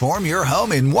Transform your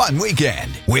home in one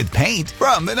weekend with paint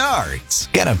from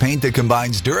Menards. Get a paint that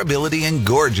combines durability and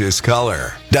gorgeous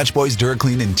color. Dutch Boys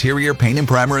DuraClean Interior Paint and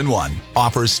Primer in One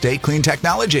offers Stay Clean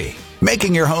technology,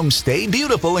 making your home stay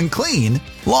beautiful and clean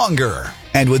longer.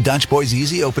 And with Dutch Boy's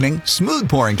easy opening, smooth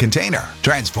pouring container,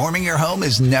 transforming your home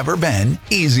has never been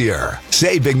easier.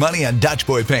 Save big money on Dutch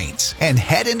Boy paints and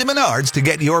head into Menards to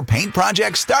get your paint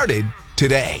project started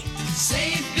today.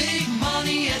 Save big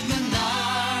money at Menards.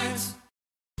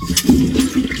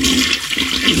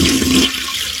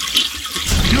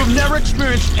 You have never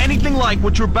experienced anything like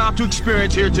what you're about to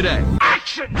experience here today.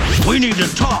 Action! We need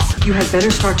to talk. You had better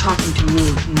start talking to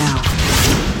me now.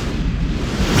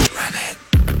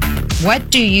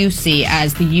 What do you see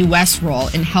as the U.S. role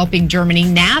in helping Germany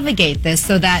navigate this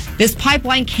so that this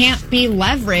pipeline can't be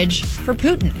leverage for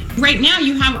Putin? Right now,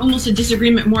 you have almost a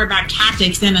disagreement more about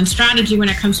tactics than on strategy when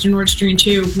it comes to Nord Stream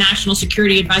 2. National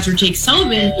Security Advisor Jake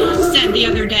Sullivan said the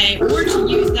other day, or to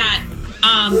use that,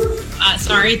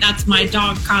 sorry, that's my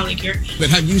dog colleague here.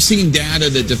 But have you seen data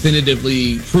that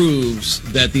definitively proves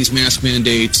that these mask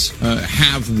mandates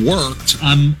have worked?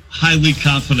 I'm highly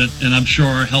confident, and I'm sure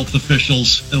our health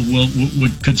officials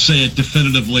could say it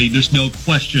definitively. There's no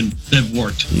question they've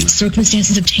worked.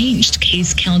 Circumstances have changed.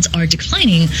 Case counts are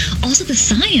declining. Also, the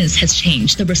science has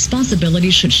changed. The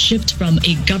responsibility should shift from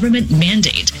a government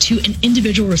mandate to an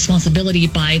individual responsibility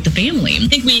by the family. I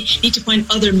think we need to find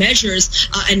other measures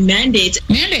and mandates.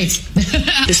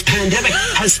 This pandemic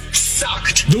has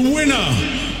sucked. The winner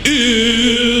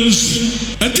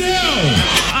is Adele.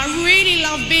 I really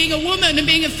love being a woman and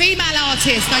being a female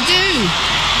artist. I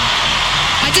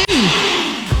do.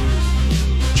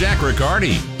 Jack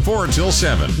Riccardi, 4 till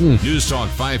 7. News Talk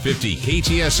 550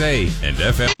 KTSA and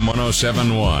FM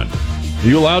 1071. Are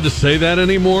you allowed to say that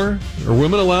anymore? Are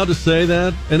women allowed to say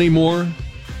that anymore?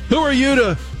 Who are you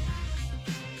to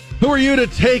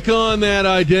take on that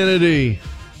identity?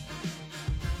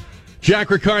 Jack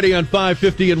Riccardi on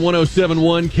 550 and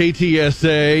 1071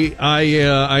 KTSA. I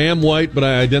am white, but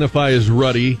I identify as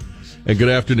ruddy. And good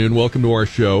afternoon. Welcome to our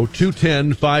show.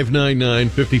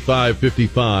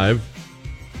 210-599-5555.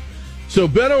 So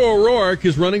Beto O'Rourke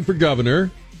is running for governor.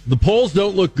 The polls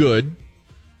don't look good.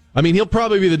 I mean, he'll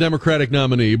probably be the Democratic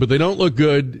nominee, but they don't look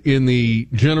good in the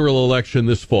general election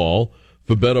this fall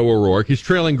for Beto O'Rourke. He's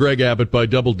trailing Greg Abbott by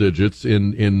double digits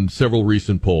in several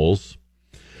recent polls.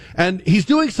 And he's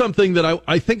doing something that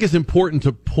I think is important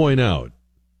to point out,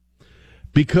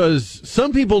 because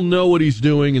some people know what he's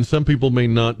doing and some people may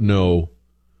not know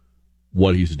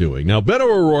what he's doing. Now, Beto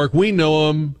O'Rourke, we know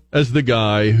him as the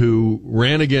guy who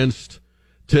ran against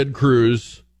Ted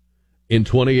Cruz in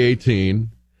 2018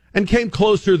 and came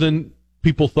closer than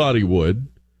people thought he would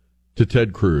to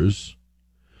Ted Cruz.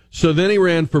 So then he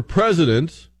ran for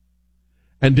president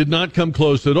and did not come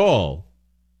close at all.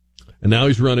 And now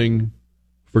he's running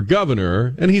for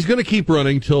governor, and he's going to keep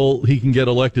running till he can get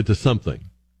elected to something.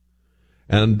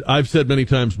 And I've said many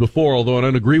times before, although I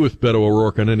don't agree with Beto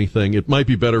O'Rourke on anything, it might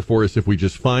be better for us if we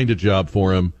just find a job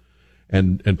for him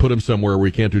and put him somewhere where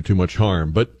he can't do too much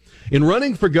harm. But in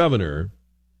running for governor,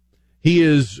 he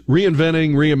is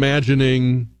reinventing,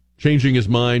 reimagining, changing his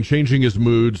mind, changing his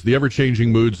moods, the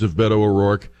ever-changing moods of Beto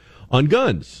O'Rourke on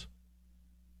guns.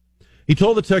 He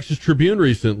told the Texas Tribune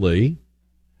recently,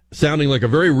 sounding like a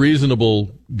very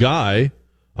reasonable guy,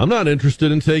 I'm not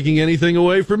interested in taking anything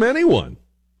away from anyone.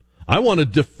 I want to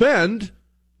defend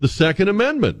the Second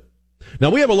Amendment. Now,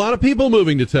 we have a lot of people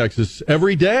moving to Texas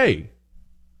every day,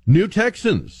 new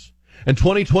Texans, and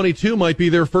 2022 might be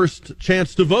their first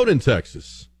chance to vote in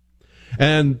Texas.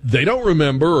 And they don't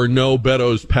remember or know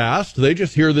Beto's past. They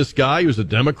just hear this guy who's a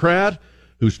Democrat,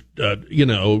 who's,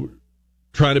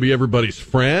 trying to be everybody's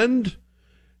friend.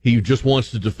 He just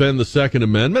wants to defend the Second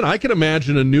Amendment. I can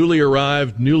imagine a newly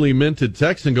arrived, newly minted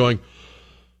Texan going,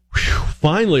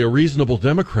 finally a reasonable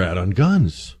Democrat on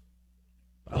guns.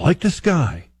 I like this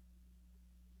guy.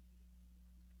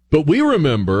 But we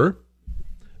remember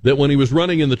that when he was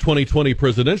running in the 2020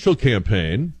 presidential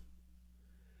campaign,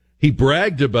 he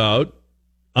bragged about,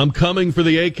 I'm coming for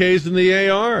the AKs and the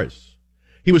ARs.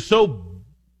 He was so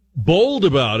bold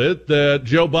about it that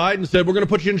Joe Biden said, we're going to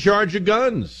put you in charge of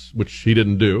guns, which he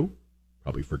didn't do.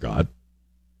 Probably forgot.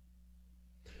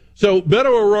 So Beto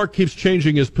O'Rourke keeps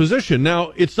changing his position.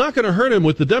 Now, it's not going to hurt him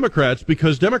with the Democrats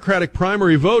because Democratic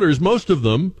primary voters, most of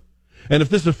them, and if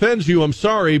this offends you, I'm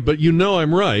sorry, but you know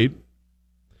I'm right,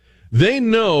 they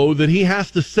know that he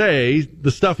has to say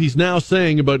the stuff he's now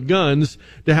saying about guns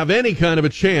to have any kind of a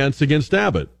chance against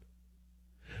Abbott.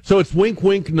 So it's wink,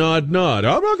 wink, nod, nod.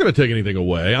 I'm not going to take anything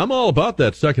away. I'm all about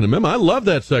that Second Amendment. I love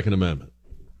that Second Amendment.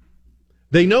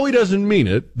 They know he doesn't mean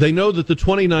it. They know that the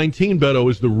 2019 Beto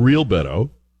is the real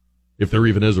Beto, if there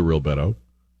even is a real Beto.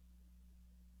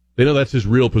 They know that's his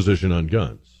real position on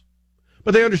guns.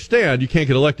 But they understand you can't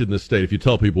get elected in this state if you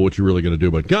tell people what you're really going to do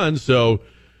about guns. So,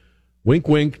 wink,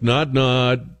 wink, nod,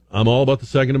 nod. I'm all about the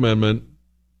Second Amendment.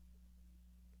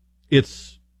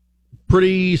 It's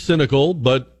pretty cynical,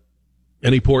 but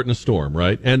any port in a storm,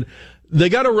 right? And they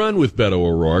got to run with Beto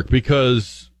O'Rourke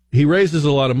because he raises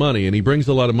a lot of money and he brings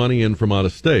a lot of money in from out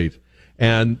of state.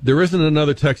 And there isn't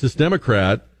another Texas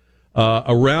Democrat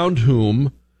around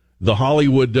whom the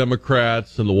Hollywood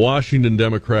Democrats and the Washington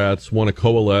Democrats want to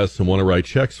coalesce and want to write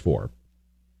checks for.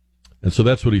 And so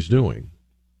that's what he's doing.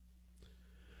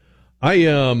 I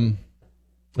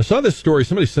saw this story.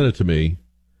 Somebody sent it to me.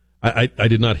 I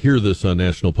did not hear this on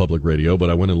National Public Radio, but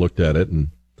I went and looked at it. And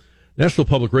National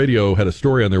Public Radio had a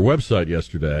story on their website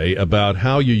yesterday about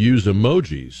how you use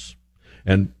emojis.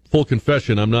 And full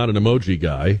confession, I'm not an emoji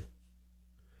guy.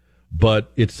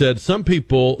 But it said some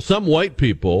white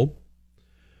people,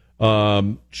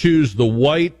 choose the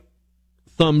white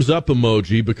thumbs up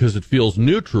emoji because it feels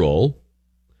neutral.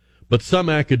 But some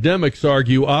academics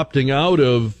argue opting out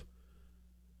of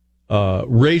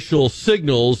racial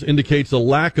signals indicates a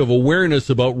lack of awareness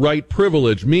about white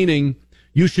privilege, meaning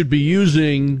you should be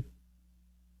using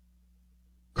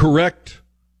correct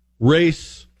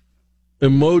race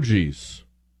emojis.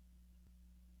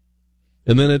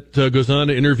 And then it goes on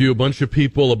to interview a bunch of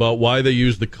people about why they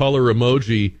use the color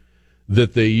emoji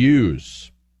that they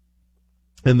use,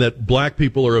 and that black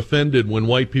people are offended when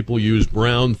white people use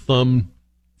brown thumb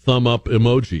up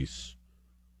emojis.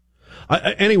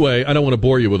 Anyway, I don't want to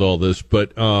bore you with all this,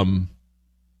 but I'm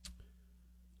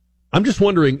just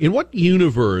wondering, in what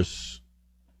universe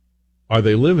are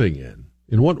they living in?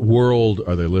 In what world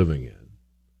are they living in?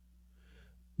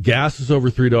 Gas is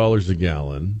over $3 a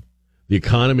gallon. The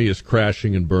economy is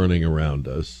crashing and burning around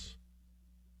us.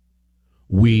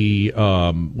 We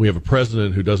have a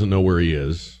president who doesn't know where he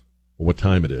is, or what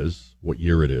time it is, what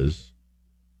year it is.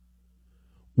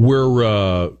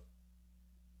 We're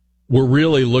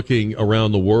really looking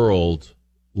around the world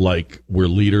like we're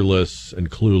leaderless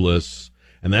and clueless,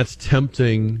 and that's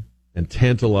tempting and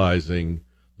tantalizing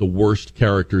the worst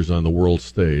characters on the world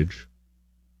stage,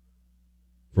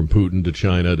 from Putin to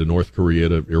China to North Korea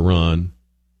to Iran.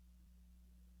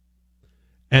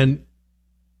 And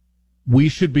we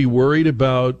should be worried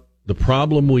about the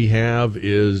problem we have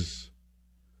is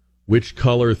which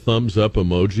color thumbs up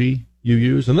emoji you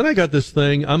use. And then I got this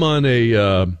thing. I'm on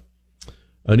an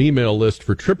email list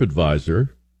for TripAdvisor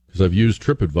because I've used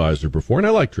TripAdvisor before, and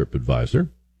I like TripAdvisor.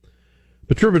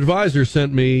 But TripAdvisor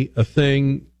sent me a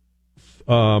thing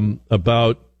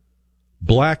about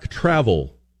black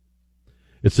travel.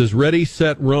 It says, Ready,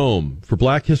 Set, Rome. For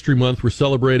Black History Month, we're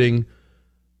celebrating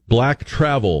black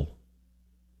travel.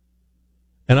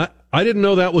 And I didn't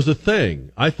know that was a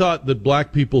thing. I thought that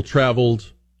black people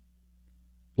traveled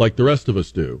like the rest of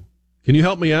us do. Can you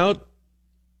help me out?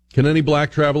 Can any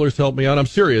black travelers help me out? I'm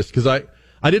serious, because I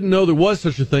didn't know there was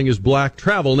such a thing as black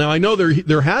travel. Now, I know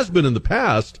there has been in the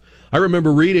past. I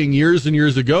remember reading years and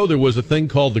years ago there was a thing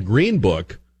called the Green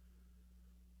Book.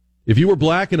 If you were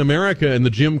black in America in the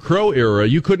Jim Crow era,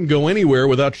 you couldn't go anywhere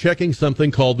without checking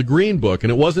something called the Green Book.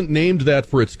 And it wasn't named that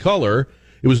for its color.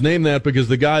 It was named that because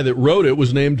the guy that wrote it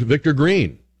was named Victor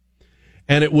Green.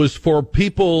 And it was for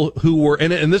people who were,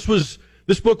 and this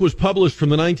book was published from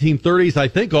the 1930s, I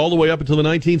think, all the way up until the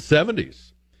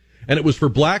 1970s. And it was for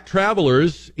black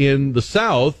travelers in the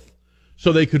South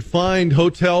so they could find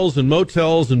hotels and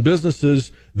motels and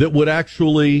businesses that would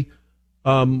actually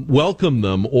welcome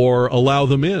them or allow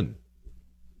them in.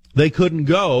 They couldn't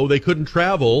travel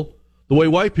the way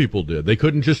white people did. They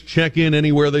couldn't just check in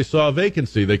anywhere they saw a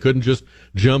vacancy. They couldn't just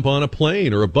jump on a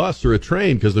plane or a bus or a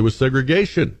train because there was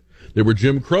segregation. There were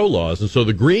Jim Crow laws. And so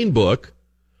the Green Book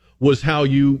was how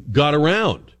you got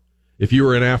around if you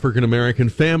were an African-American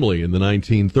family in the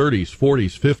 1930s,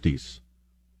 40s, 50s.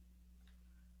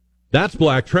 That's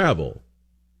black travel.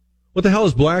 What the hell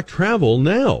is black travel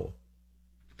now?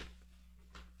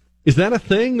 Is that a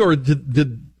thing, or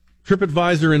did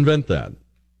TripAdvisor invent that?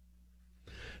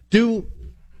 Do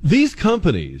these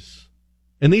companies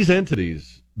and these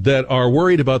entities that are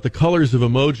worried about the colors of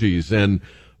emojis and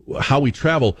how we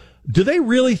travel, do they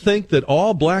really think that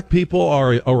all black people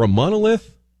are a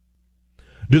monolith?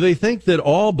 Do they think that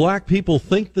all black people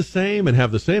think the same and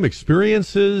have the same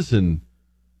experiences? And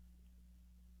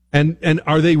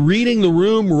are they reading the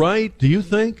room right, do you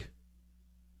think?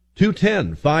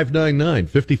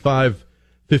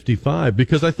 210-599-5555.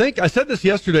 Because I think I said this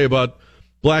yesterday about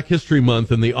Black History Month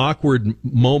and the awkward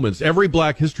moments. Every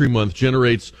Black History Month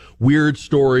generates weird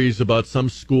stories about some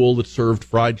school that served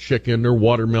fried chicken or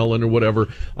watermelon or whatever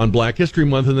on Black History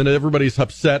Month, and then everybody's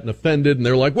upset and offended, and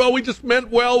they're like, well, we just meant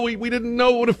well. We didn't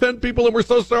know it would offend people, and we're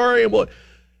so sorry.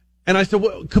 And I said,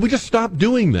 well, could we just stop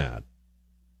doing that?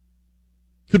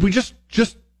 Could we just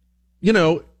you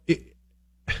know,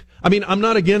 I mean, I'm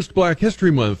not against Black History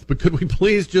Month, but could we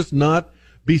please just not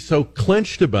be so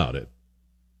clenched about it?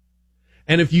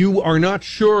 And if you are not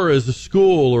sure as a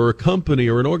school or a company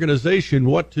or an organization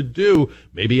what to do,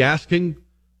 maybe asking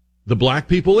the black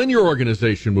people in your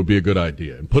organization would be a good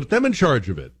idea, and put them in charge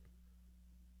of it.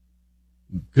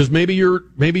 Because maybe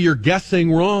you're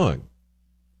guessing wrong.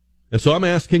 And so I'm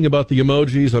asking about the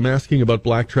emojis. I'm asking about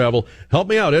black travel. Help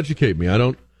me out. Educate me. I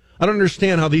don't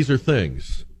understand how these are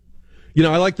things. You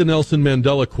know, I like the Nelson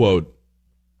Mandela quote,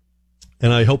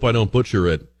 and I hope I don't butcher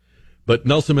it. But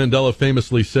Nelson Mandela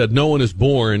famously said, no one is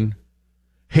born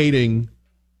hating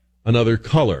another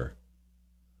color.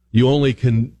 You only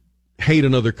can hate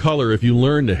another color if you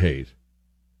learn to hate.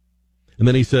 And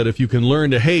then he said, if you can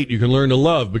learn to hate, you can learn to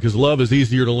love, because love is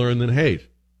easier to learn than hate.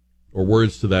 Or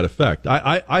words to that effect.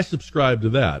 I subscribe to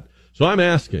that. So I'm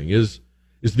asking, is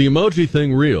the emoji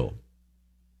thing real?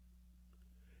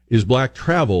 Is black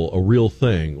travel a real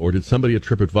thing? Or did somebody at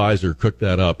TripAdvisor cook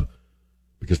that up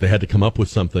because they had to come up with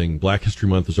something? Black History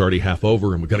Month is already half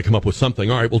over, and we've got to come up with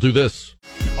something. All right, we'll do this.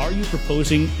 Are you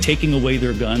proposing taking away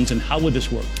their guns, and how would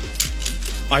this work?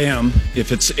 I am.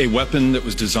 If it's a weapon that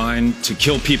was designed to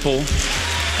kill people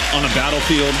on a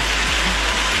battlefield,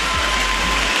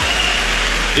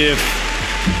 if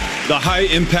the high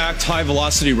impact, high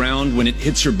velocity round, when it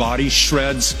hits your body,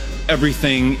 shreds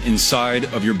everything inside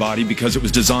of your body because it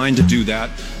was designed to do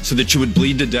that, so that you would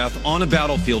bleed to death on a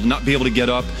battlefield and not be able to get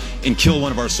up and kill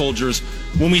one of our soldiers.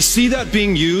 When we see that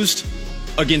being used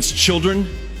against children,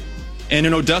 and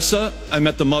in Odessa, I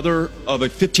met the mother of a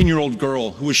 15-year-old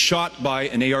girl who was shot by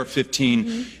an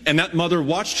AR-15, and that mother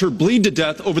watched her bleed to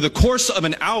death over the course of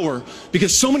an hour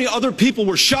because so many other people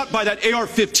were shot by that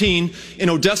AR-15 in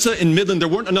Odessa and Midland. There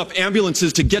weren't enough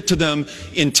ambulances to get to them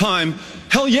in time.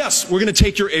 Hell yes, we're going to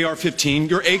take your AR-15,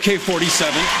 your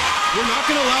AK-47. We're not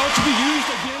going to allow it to be used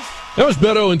against... That was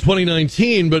Beto in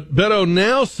 2019, but Beto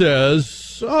now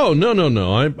says, oh,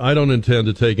 no, I don't intend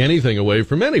to take anything away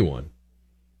from anyone.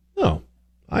 No,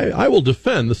 I will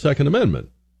defend the Second Amendment.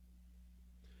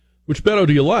 Which Beto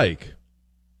do you like?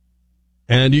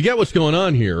 And you get what's going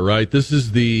on here, right? This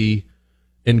is the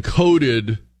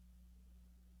encoded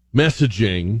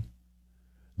messaging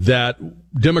that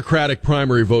Democratic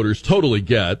primary voters totally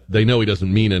get. They know he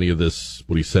doesn't mean any of this,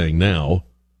 what he's saying now,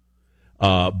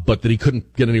 but that he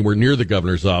couldn't get anywhere near the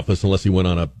governor's office unless he went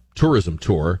on a tourism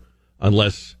tour,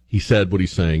 unless he said what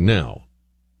he's saying now.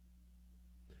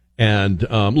 And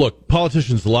look,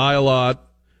 politicians lie a lot.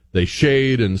 They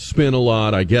shade and spin a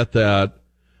lot. I get that.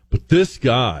 But this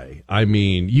guy, I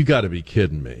mean, you got to be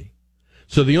kidding me.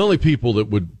 So the only people that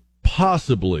would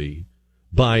possibly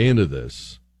buy into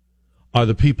this are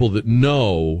the people that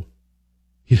know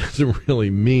he doesn't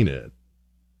really mean it.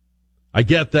 I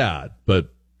get that,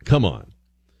 but come on.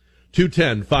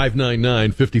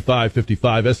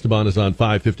 210-599-5555. Esteban is on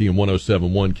 550 and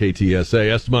 107.1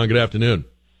 KTSA. Esteban, good afternoon.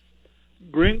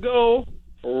 Gringo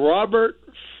Robert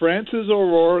Francis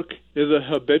O'Rourke is a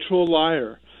habitual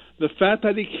liar. The fact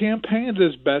that he campaigned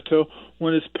as Beto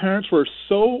when his parents were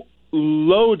so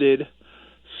loaded,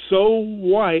 so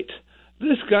white,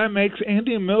 this guy makes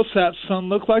Andy Millsap's son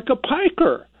look like a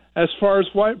piker as far as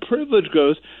white privilege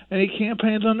goes, and he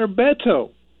campaigns under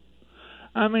Beto.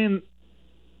 I mean,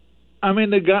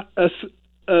 the guy, a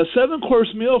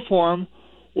 7-course meal for him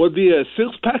would be a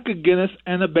 6-pack of Guinness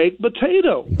and a baked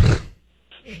potato.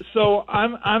 So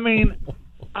I'm half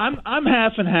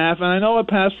and half, and I know I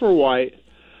passed for white,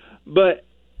 but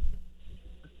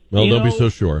don't be so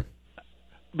sure.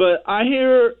 But I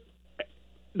hear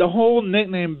the whole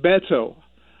nickname Beto.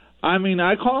 I mean,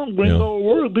 I call him Gringo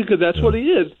O'Rourke because that's what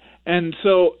he is. And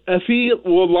so if he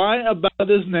will lie about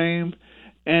his name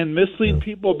and mislead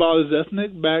people about his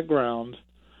ethnic background,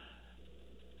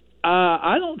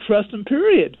 I don't trust him.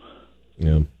 Period.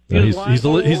 Yeah. He's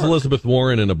Elizabeth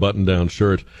Warren in a button-down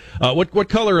shirt. What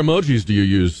color emojis do you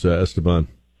use, Esteban?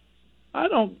 I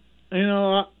don't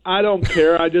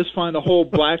care. I just find the whole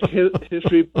Black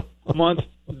History Month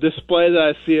display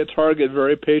that I see at Target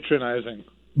very patronizing.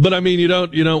 But I mean, you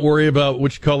don't worry about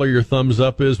which color your thumbs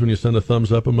up is when you send a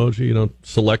thumbs up emoji. You don't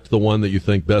select the one that you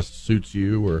think best suits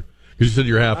you, or because you said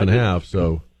you're half and half.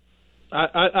 So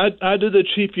I do the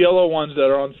cheap yellow ones that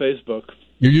are on Facebook.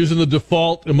 You're using the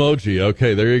default emoji.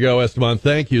 Okay, there you go, Esteban.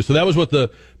 Thank you. So that was what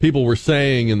the people were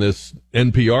saying in this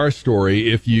NPR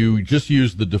story. If you just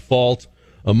use the default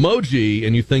emoji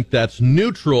and you think that's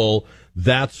neutral,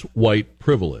 that's white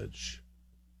privilege.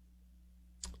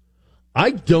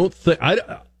 I don't think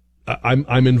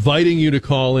I'm inviting you to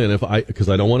call in because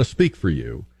I don't want to speak for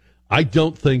you. I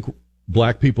don't think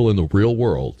black people in the real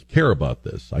world care about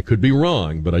this. I could be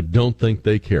wrong, but I don't think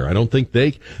they care. I don't think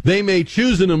they may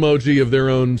choose an emoji of their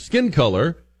own skin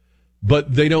color,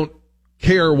 but they don't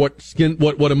care what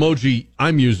emoji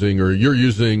I'm using or you're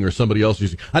using or somebody else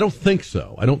using. I don't think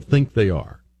so. I don't think they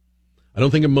are. I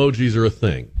don't think emojis are a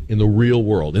thing in the real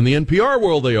world. In the NPR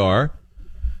world, they are.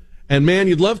 And man,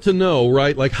 you'd love to know,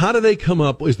 right? Like, how do they come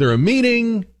up? Is there a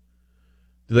meeting?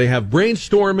 Do they have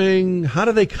brainstorming? How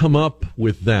do they come up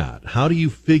with that? How do you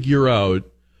figure out,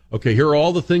 okay, here are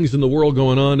all the things in the world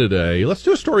going on today. Let's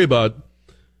do a story about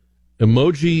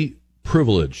emoji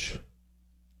privilege.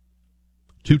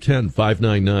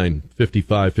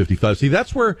 210-599-5555. See,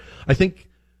 that's where I think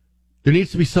there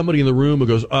needs to be somebody in the room who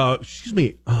goes, excuse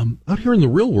me, out here in the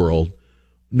real world,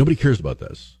 nobody cares about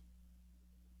this.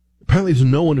 Apparently there's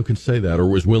no one who can say that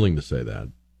or is willing to say that,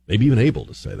 maybe even able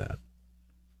to say that.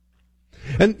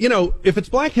 And, you know, if it's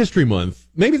Black History Month,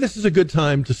 maybe this is a good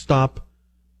time to stop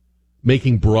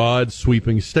making broad,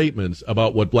 sweeping statements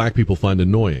about what black people find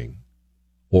annoying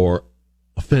or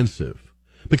offensive.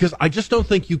 Because I just don't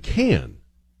think you can.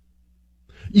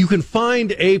 You can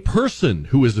find a person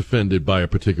who is offended by a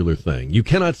particular thing. You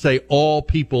cannot say all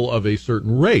people of a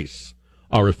certain race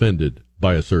are offended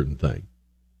by a certain thing.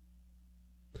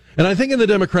 And I think in the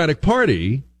Democratic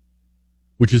Party,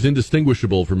 which is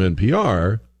indistinguishable from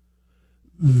NPR,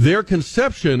 their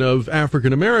conception of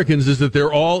African Americans is that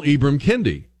they're all Ibram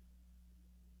Kendi,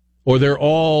 or they're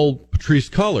all Patrisse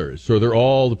Cullors, or they're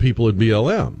all the people at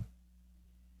BLM.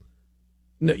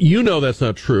 Now, you know that's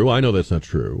not true. I know that's not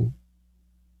true.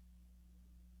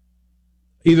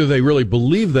 Either they really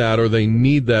believe that, or they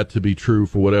need that to be true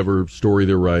for whatever story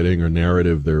they're writing or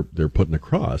narrative they're putting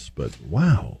across. But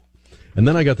wow! And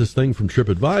then I got this thing from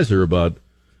TripAdvisor about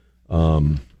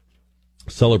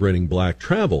celebrating black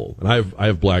travel. And I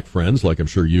have black friends, like I'm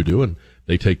sure you do, and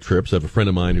they take trips. I have a friend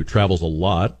of mine who travels a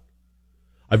lot.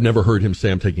 I've never heard him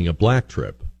say I'm taking a black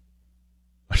trip.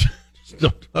 I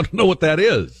don't know what that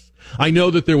is. I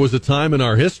know that there was a time in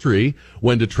our history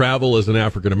when to travel as an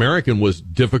African American was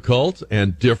difficult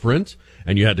and different,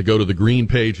 and you had to go to the green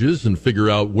pages and figure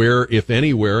out where, if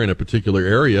anywhere, in a particular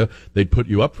area, they'd put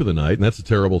you up for the night, and that's a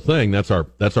terrible thing. That's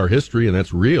our history, and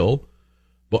that's real.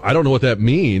 But I don't know what that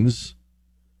means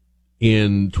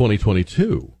in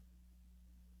 2022.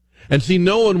 And see,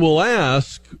 no one will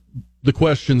ask the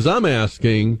questions I'm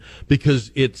asking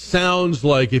because it sounds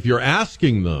like if you're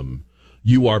asking them,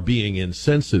 you are being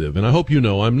insensitive. And I hope you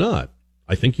know I'm not.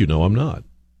 I think you know I'm not.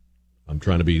 I'm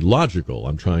trying to be logical.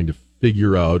 I'm trying to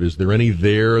figure out, is there any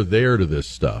there to this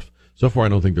stuff? So far, I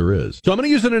don't think there is. So I'm going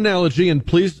to use an analogy, and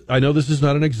please, I know this is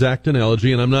not an exact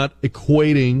analogy, and I'm not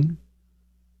equating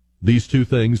these two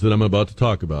things that I'm about to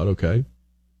talk about, okay?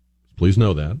 Please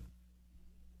know that.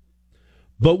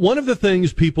 But one of the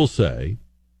things people say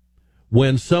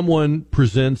when someone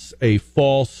presents a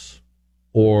false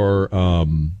or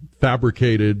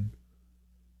fabricated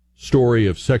story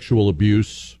of sexual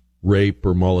abuse, rape,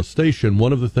 or molestation,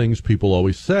 one of the things people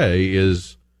always say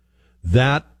is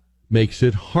that makes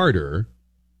it harder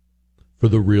for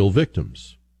the real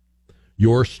victims.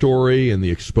 Your story and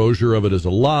the exposure of it as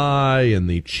a lie and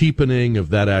the cheapening of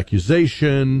that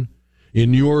accusation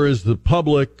inures the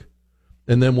public,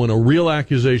 and then when a real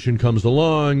accusation comes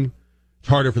along, it's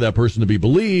harder for that person to be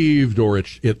believed, or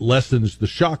it lessens the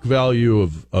shock value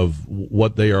of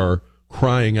what they are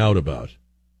crying out about.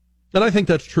 And I think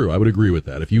that's true. I would agree with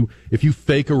that. If you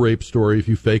fake a rape story, if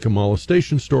you fake a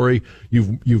molestation story,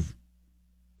 you've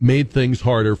made things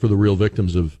harder for the real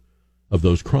victims of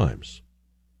those crimes.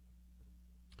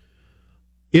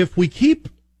 If we keep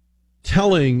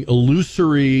telling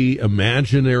illusory,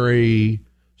 imaginary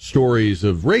stories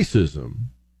of racism,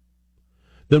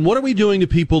 then what are we doing to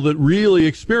people that really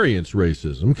experience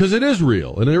racism? Because it is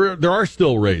real, and there are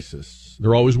still racists.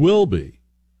 There always will be.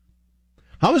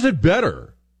 How is it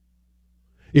better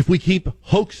if we keep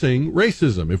hoaxing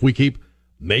racism, if we keep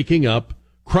making up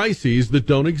crises that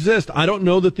don't exist? I don't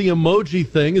know that the emoji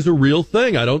thing is a real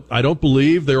thing. I don't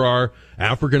believe there are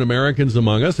African Americans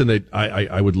among us, and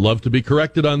I would love to be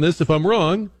corrected on this if I'm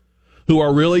wrong, who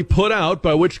are really put out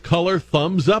by which color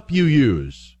thumbs up you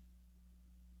use.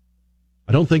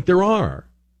 I don't think there are.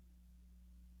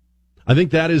 I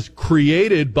think that is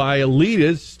created by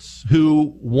elitists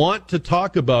who want to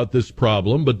talk about this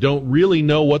problem but don't really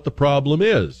know what the problem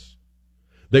is.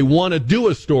 They want to do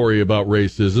a story about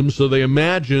racism, so they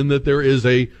imagine that there is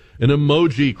an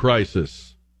emoji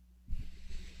crisis.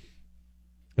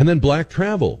 And then black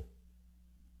travel.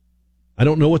 I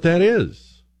don't know what that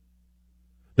is.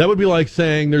 That would be like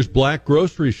saying there's black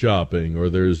grocery shopping, or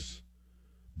there's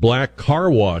black car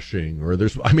washing, or there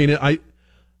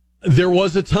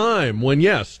was a time when,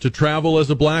 yes, to travel as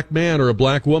a black man or a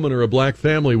black woman or a black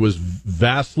family was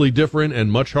vastly different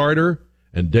and much harder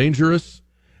and dangerous.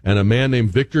 And a man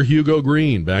named Victor Hugo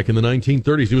Green, back in the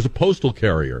 1930s, he was a postal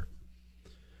carrier.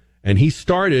 And he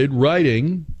started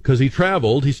writing, because he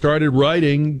traveled, he started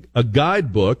writing a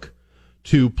guidebook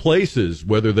to places,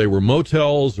 whether they were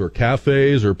motels or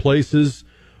cafes or places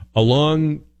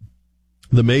along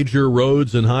the major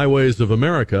roads and highways of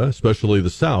America, especially the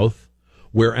South,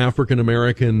 where African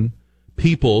American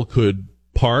people could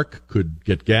park, could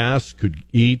get gas, could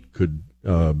eat, could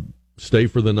stay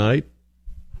for the night.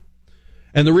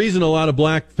 And the reason a lot of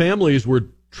black families were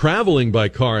traveling by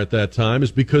car at that time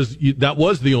is because that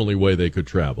was the only way they could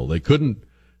travel. They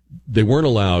weren't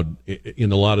allowed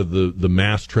in a lot of the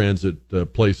mass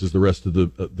transit places the rest of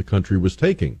the country was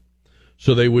taking.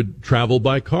 So they would travel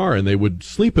by car, and they would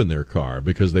sleep in their car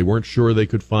because they weren't sure they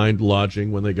could find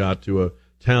lodging when they got to a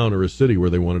town or a city where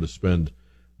they wanted to spend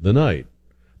the night.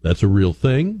 That's a real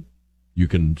thing.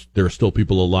 There are still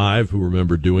people alive who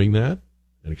remember doing that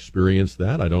and experienced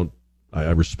that. I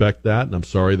respect that, and I'm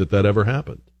sorry that ever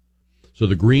happened. So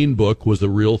the Green Book was a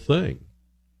real thing.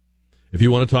 If you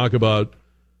want to talk about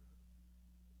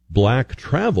black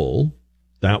travel,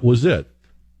 that was it.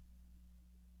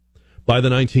 By the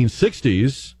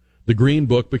 1960s, the Green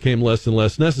Book became less and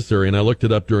less necessary, and I looked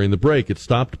it up during the break. It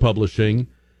stopped publishing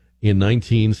in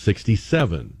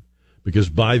 1967, because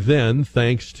by then,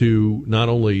 thanks to not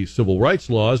only civil rights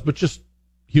laws, but just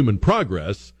human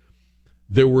progress,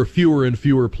 there were fewer and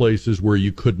fewer places where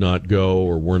you could not go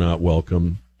or were not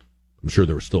welcome. I'm sure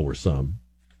there still were some.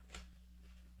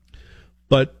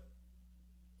 But,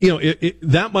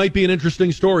 that might be an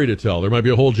interesting story to tell. There might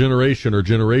be a whole generation or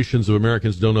generations of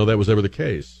Americans don't know that was ever the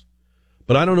case.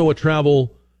 But I don't know what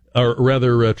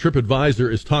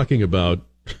TripAdvisor is talking about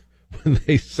when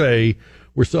they say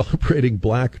we're celebrating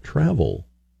black travel.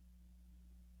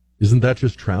 Isn't that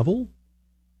just travel?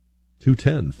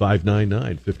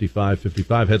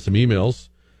 210-599-5555. Had some emails.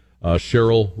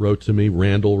 Cheryl wrote to me.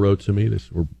 Randall wrote to me.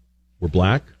 We're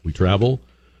black. We travel.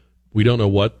 We don't know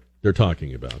what they're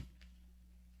talking about.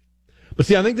 But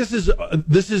see, I think this is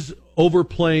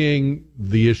overplaying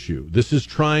the issue. This is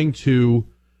trying to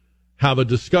have a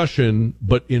discussion,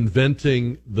 but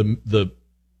inventing the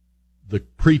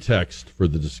pretext for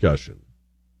the discussion.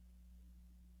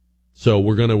 So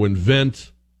we're going to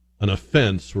invent an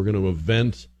offense. We're going to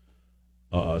invent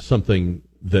something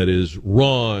that is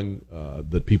wrong,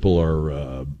 that people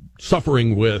are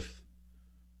suffering with,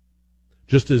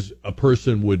 just as a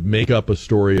person would make up a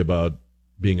story about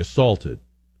being assaulted.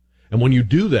 And when you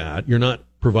do that, you're not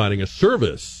providing a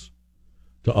service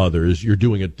to others, you're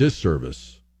doing a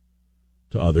disservice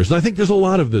to others. And I think there's a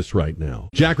lot of this right now.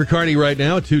 Jack Riccardi right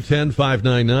now at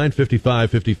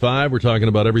 210-599-5555. We're talking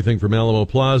about everything from Alamo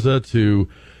Plaza to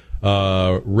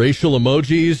racial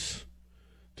emojis,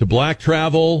 to black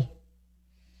travel,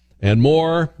 and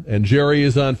more. And Jerry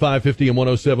is on 550 and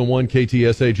 107.1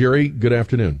 KTSA. Jerry, good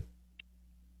afternoon.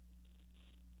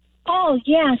 Oh,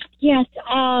 yes.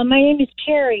 My name is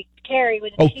Carrie. Carrie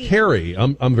with a T. Carrie.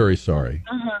 I'm very sorry.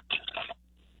 Uh-huh.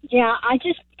 Yeah, I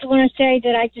just want to say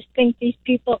that I just think these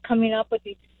people coming up with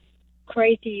these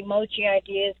crazy emoji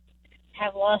ideas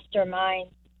have lost their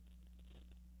minds,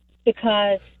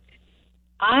 because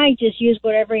I just use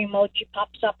whatever emoji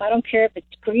pops up. I don't care if it's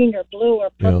green or blue or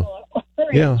purple or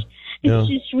orange. Yeah. It's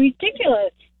just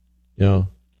ridiculous. Yeah.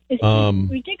 It's just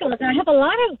ridiculous. I have a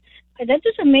lot of, that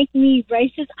doesn't make me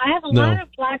racist. I have a lot of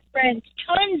black friends,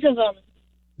 tons of them.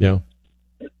 Yeah.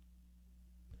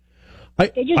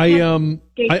 This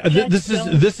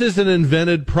is an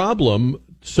invented problem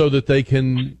so that they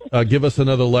can give us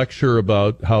another lecture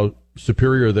about how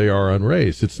superior they are on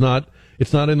race. It's not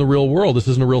in the real world. This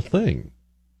isn't a real thing.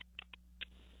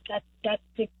 That's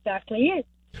exactly it.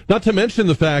 Not to mention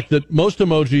the fact that most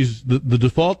emojis, the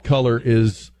default color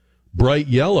is bright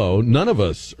yellow. None of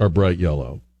us are bright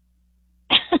yellow.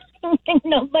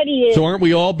 Nobody is. So aren't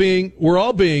we all being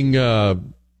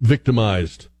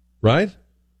victimized, right?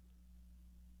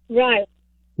 Right.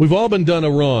 We've all been done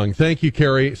a wrong. Thank you,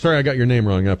 Carrie. Sorry I got your name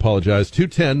wrong. I apologize.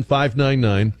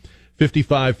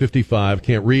 210-599-5555.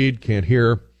 Can't read, can't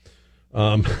hear.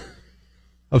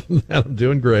 Other than that, I'm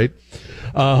doing great.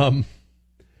 Rand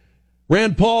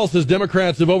Paul says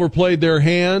Democrats have overplayed their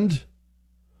hand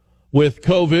with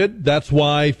COVID. That's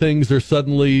why things are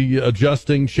suddenly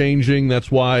adjusting, changing. That's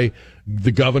why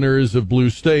the governors of blue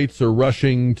states are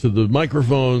rushing to the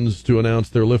microphones to announce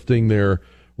they're lifting their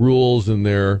rules and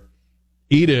their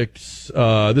edicts.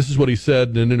 This is what he said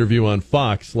in an interview on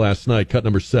Fox last night, cut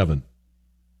number 7.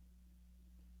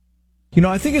 You know,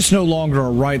 I think it's no longer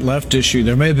a right-left issue.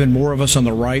 There may have been more of us on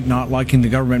the right not liking the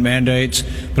government mandates,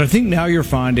 but I think now you're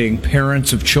finding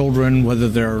parents of children, whether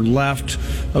they're left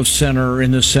of center,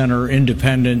 in the center,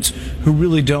 independents, who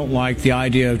really don't like the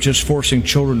idea of just forcing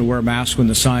children to wear masks when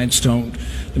the science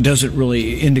doesn't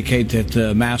really indicate that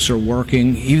the masks are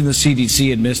working. Even the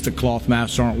CDC admits that cloth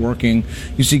masks aren't working.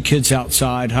 You see kids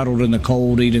outside huddled in the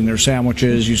cold eating their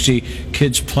sandwiches. You see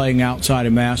kids playing outside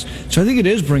in masks. So I think it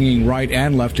is bringing right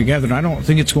and left together. And I don't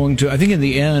think it's going to. I think in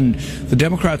the end, the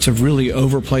Democrats have really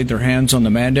overplayed their hands on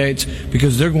the mandates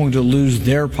because they're going to lose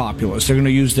their populace. They're going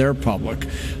to use their public.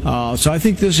 So I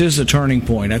think this is a turning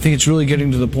point. I think it's really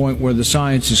getting to the point where the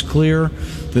science is clear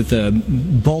that the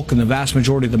bulk and the vast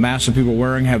majority of the masks that people are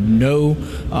wearing have no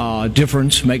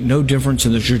difference, make no difference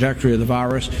in the trajectory of the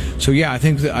virus. So yeah, I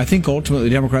think ultimately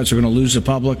Democrats are going to lose the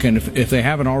public, and if they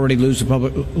haven't already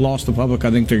lost the public,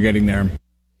 I think they're getting there.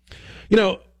 You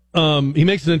know, he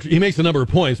makes a number of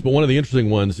points, but one of the interesting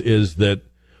ones is that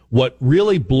what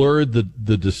really blurred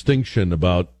the distinction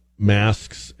about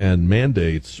masks and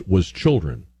mandates was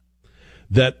children.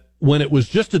 That when it was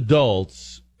just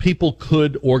adults, people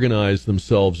could organize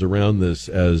themselves around this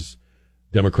as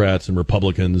Democrats and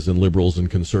Republicans and liberals and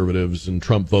conservatives and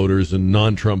Trump voters and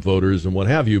non-Trump voters and what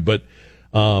have you. But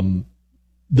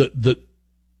the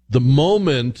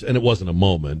moment, and it wasn't a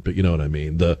moment, but you know what I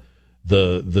mean, the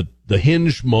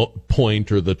hinge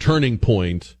point or the turning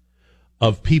point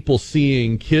of people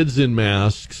seeing kids in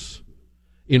masks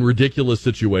in ridiculous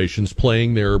situations,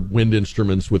 playing their wind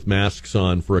instruments with masks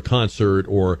on for a concert,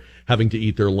 or having to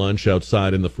eat their lunch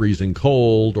outside in the freezing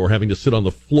cold, or having to sit on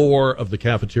the floor of the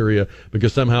cafeteria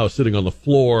because somehow sitting on the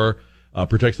floor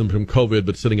protects them from COVID,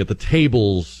 but sitting at the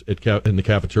tables in the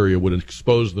cafeteria would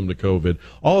expose them to COVID.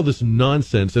 All of this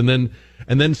nonsense. And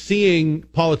then seeing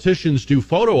politicians do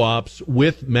photo ops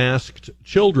with masked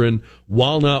children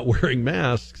while not wearing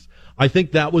masks. I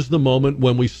think that was the moment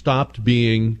when we stopped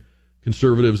being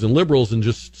conservatives and liberals and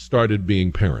just started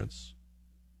being parents.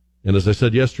 And as I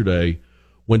said yesterday,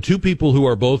 when two people who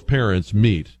are both parents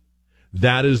meet,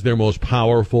 that is their most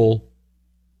powerful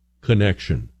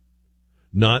connection.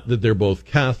 Not that they're both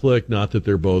Catholic, not that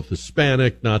they're both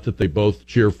Hispanic, not that they both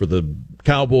cheer for the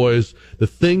Cowboys. The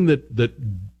thing that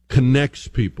connects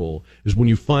people is when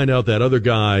you find out that other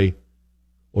guy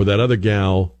or that other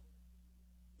gal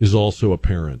is also a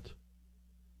parent.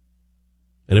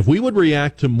 And if we would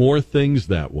react to more things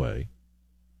that way,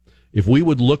 if we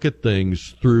would look at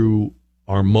things through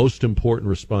our most important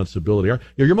responsibility,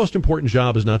 your most important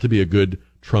job is not to be a good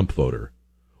Trump voter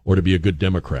or to be a good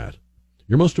Democrat.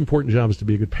 Your most important job is to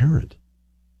be a good parent.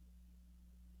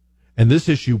 And this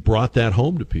issue brought that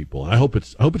home to people. I hope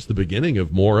it's the beginning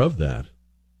of more of that.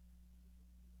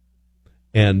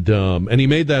 And he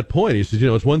made that point. He says,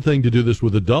 it's one thing to do this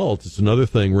with adults. It's another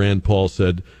thing, Rand Paul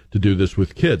said, to do this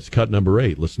with kids. Cut number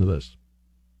 8. Listen to this.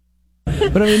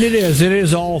 But I mean, it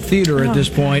is all theater at this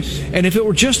point. And if it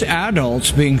were just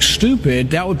adults being stupid,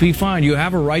 that would be fine. You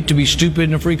have a right to be stupid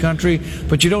in a free country,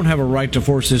 but you don't have a right to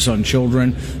force this on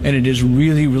children. And it is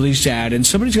really, really sad. And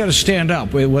somebody's got to stand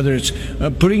up, whether it's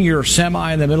putting your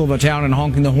semi in the middle of a town and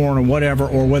honking the horn or whatever,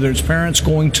 or whether it's parents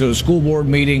going to a school board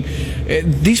meeting.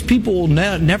 These people will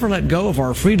never let go of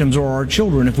our freedoms or our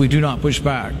children if we do not push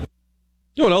back.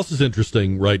 You know what else is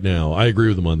interesting right now? I agree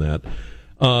with them on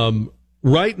that.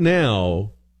 Right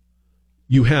now,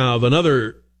 you have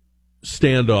another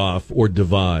standoff or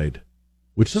divide,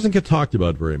 which doesn't get talked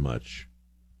about very much.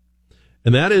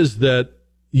 And that is that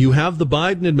you have the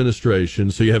Biden administration,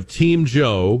 so you have Team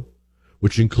Joe,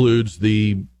 which includes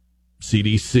the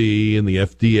CDC and the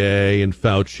FDA and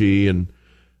Fauci and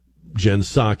Jen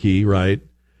Psaki, right?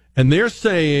 And they're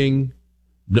saying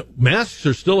masks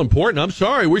are still important. I'm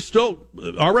sorry,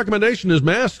 our recommendation is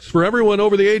masks for everyone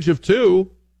over the age of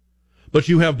 2. But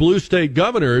you have blue state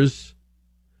governors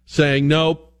saying,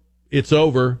 nope, it's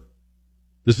over.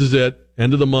 This is it.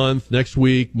 End of the month, next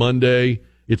week, Monday,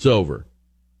 it's over.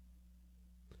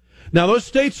 Now, those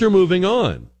states are moving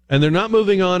on, and they're not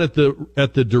moving on at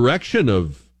the direction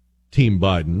of Team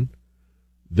Biden.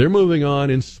 They're moving on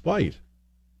in spite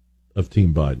of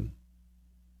Team Biden.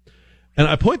 And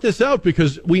I point this out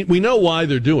because we know why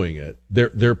they're doing it.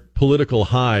 Their political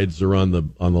hides are on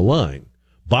the line.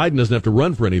 Biden doesn't have to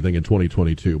run for anything in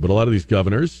 2022, but a lot of these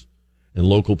governors and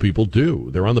local people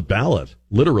do. They're on the ballot,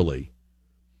 literally.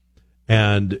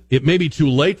 And it may be too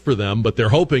late for them, but they're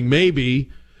hoping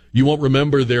maybe you won't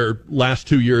remember their last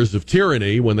 2 years of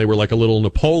tyranny when they were like a little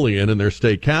Napoleon in their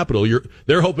state capital.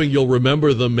 They're hoping you'll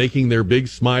remember them making their big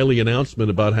smiley announcement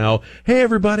about how, hey,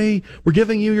 everybody, we're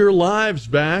giving you your lives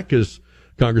back, as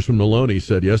Congressman Maloney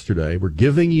said yesterday. We're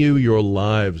giving you your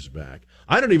lives back.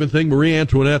 I don't even think Marie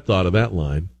Antoinette thought of that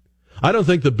line. I don't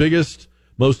think the biggest,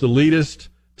 most elitist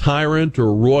tyrant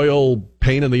or royal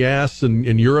pain in the ass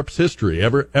in Europe's history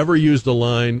ever used a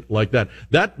line like that.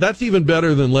 That's even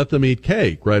better than let them eat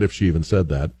cake, right, if she even said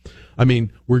that. I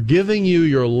mean, we're giving you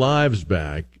your lives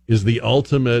back is the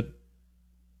ultimate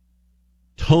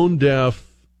tone-deaf,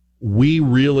 we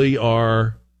really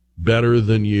are better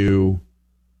than you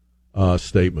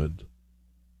statement.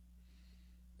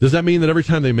 Does that mean that every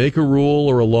time they make a rule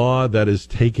or a law that is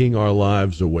taking our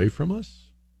lives away from us?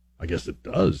 I guess it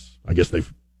does. I guess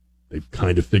they've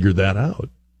kind of figured that out.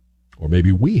 Or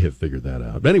maybe we have figured that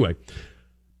out. But anyway,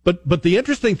 but the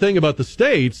interesting thing about the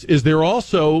states is they're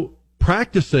also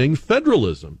practicing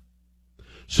federalism.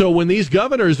 So when these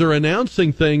governors are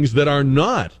announcing things that are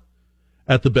not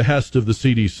at the behest of the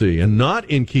CDC and not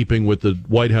in keeping with the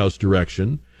White House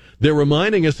direction, they're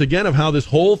reminding us again of how this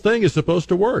whole thing is supposed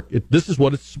to work. This is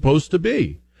what it's supposed to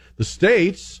be. The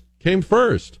states came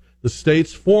first. The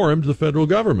states formed the federal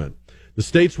government. The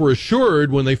states were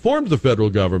assured when they formed the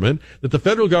federal government that the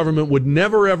federal government would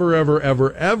never, ever, ever,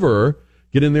 ever, ever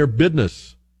get in their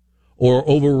business or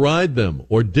override them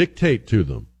or dictate to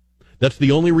them. That's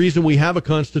the only reason we have a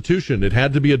constitution. It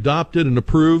had to be adopted and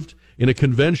approved in a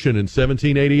convention in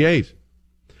 1788.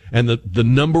 And the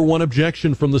number one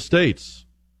objection from the states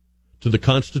to the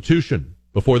Constitution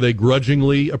before they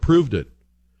grudgingly approved it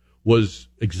was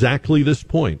exactly this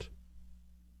point.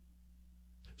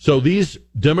 So these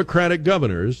Democratic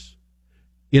governors,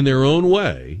 in their own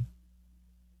way,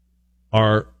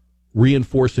 are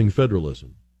reinforcing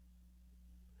federalism.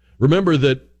 Remember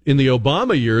that in the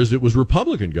Obama years, it was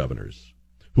Republican governors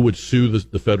who would sue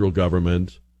the federal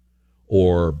government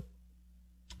or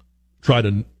try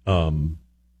to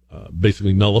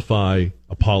basically nullify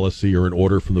a policy or an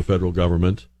order from the federal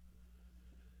government.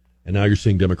 And now you're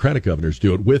seeing Democratic governors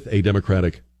do it with a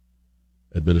Democratic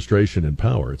administration in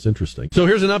power. It's interesting. So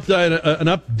here's an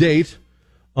update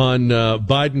on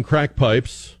Biden crack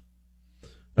pipes.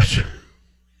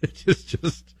 It's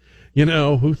just, you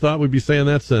know, who thought we'd be saying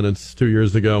that sentence 2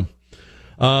 years ago?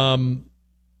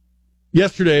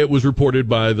 Yesterday it was reported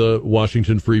by the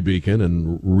Washington Free Beacon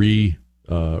and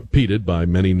repeated by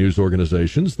many news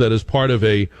organizations that as part of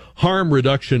a harm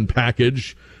reduction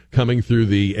package coming through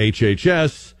the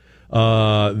HHS,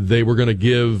 they were going to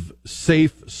give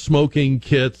safe smoking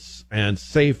kits and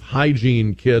safe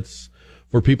hygiene kits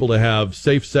for people to have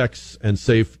safe sex and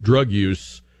safe drug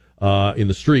use in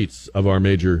the streets of our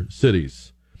major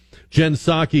cities. Jen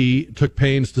Psaki took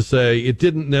pains to say it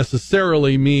didn't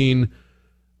necessarily mean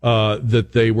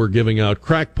that they were giving out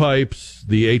crack pipes.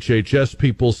 The HHS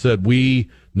people said, we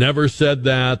never said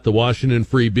that. The Washington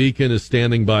Free Beacon is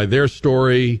standing by their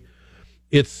story.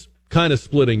 It's kind of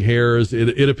splitting hairs.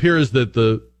 It appears that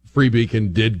the Free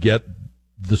Beacon did get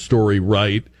the story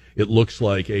right. It looks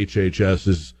like HHS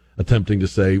is attempting to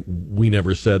say, we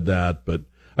never said that. But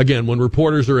again, when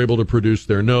reporters are able to produce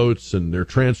their notes and their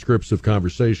transcripts of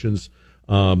conversations,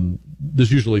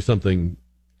 there's usually something,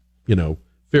 you know,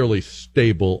 fairly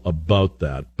stable about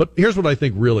that. But here's what I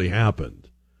think really happened.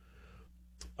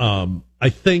 I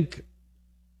think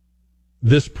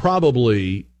this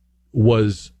probably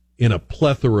was in a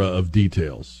plethora of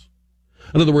details.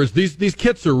 In other words, these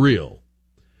kits are real.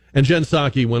 And Jen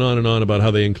Psaki went on and on about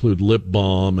how they include lip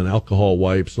balm and alcohol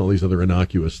wipes and all these other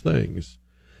innocuous things.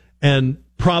 And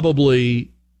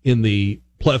probably in the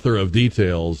plethora of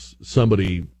details,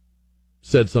 somebody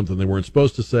said something they weren't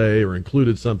supposed to say or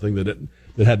included something that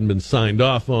hadn't been signed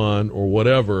off on or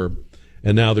whatever.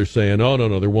 And now they're saying, oh,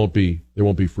 no, there won't be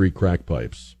free crack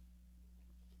pipes.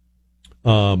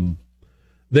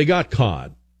 They got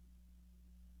caught.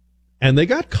 And they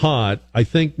got caught, I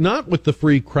think, not with the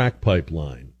free crack pipe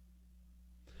line.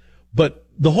 But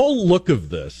the whole look of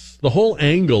this, the whole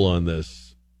angle on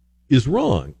this is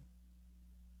wrong.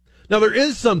 Now, there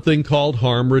is something called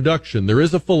harm reduction. There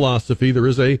is a philosophy, there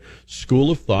is a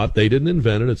school of thought, they didn't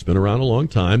invent it, it's been around a long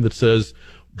time, that says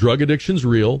drug addiction's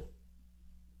real.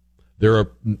 There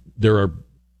are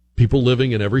people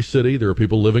living in every city, there are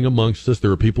people living amongst us,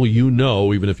 there are people you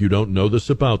know, even if you don't know this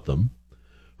about them,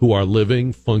 who are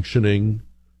living, functioning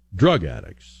drug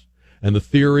addicts. And the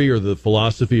theory or the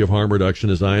philosophy of harm reduction,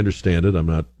 as I understand it, I'm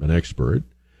not an expert,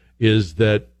 is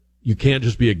that you can't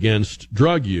just be against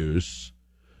drug use.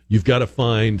 You've got to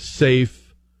find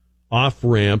safe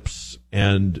off-ramps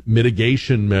and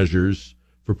mitigation measures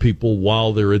for people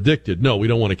while they're addicted. No, we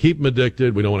don't want to keep them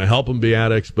addicted. We don't want to help them be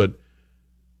addicts, but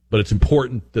it's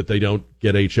important that they don't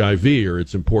get HIV, or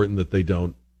it's important that they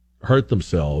don't hurt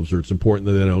themselves, or it's important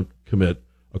that they don't commit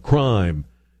a crime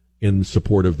in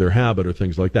support of their habit or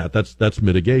things like that. That's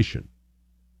mitigation.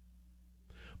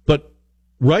 But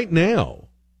right now,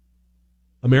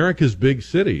 America's big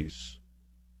cities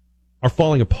are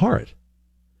falling apart.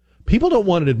 People don't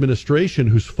want an administration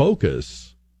whose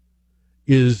focus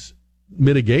is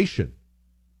mitigation.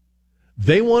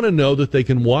 They want to know that they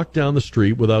can walk down the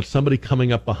street without somebody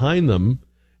coming up behind them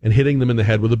and hitting them in the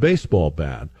head with a baseball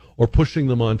bat, or pushing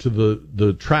them onto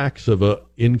the tracks of a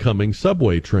incoming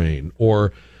subway train,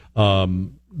 or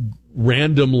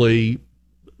randomly,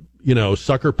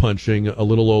 sucker punching a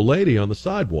little old lady on the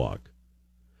sidewalk.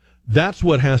 That's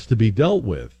what has to be dealt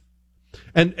with.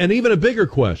 And even a bigger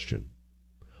question,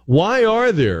 why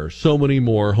are there so many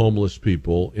more homeless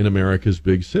people in America's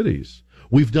big cities?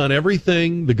 We've done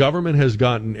everything. The government has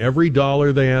gotten every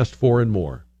dollar they asked for and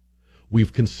more.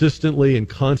 We've consistently and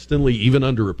constantly, even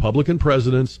under Republican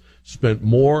presidents, spent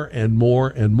more and more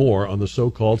and more on the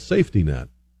so-called safety net.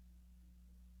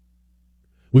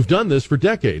 We've done this for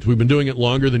decades. We've been doing it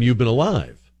longer than you've been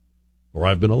alive, or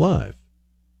I've been alive.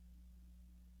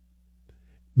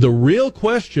 The real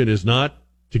question is not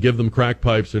to give them crack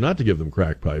pipes or not to give them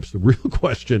crack pipes. The real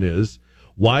question is,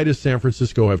 why does San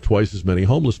Francisco have twice as many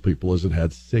homeless people as it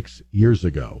had 6 years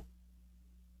ago?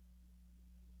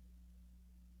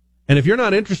 And if you're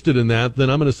not interested in that, then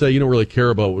I'm going to say you don't really care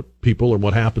about what people or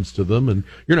what happens to them, and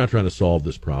you're not trying to solve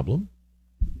this problem.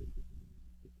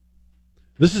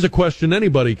 This is a question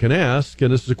anybody can ask,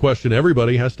 and this is a question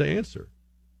everybody has to answer.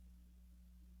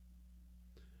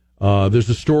 There's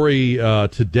a story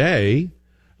today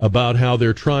about how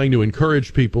they're trying to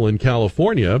encourage people in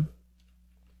California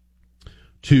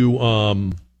to,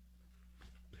 and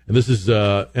this is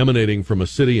emanating from a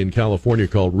city in California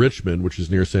called Richmond, which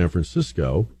is near San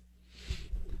Francisco.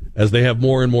 As they have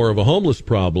more and more of a homeless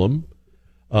problem,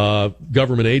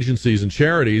 government agencies and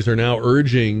charities are now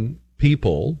urging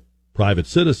people, private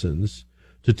citizens,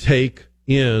 to take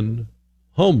in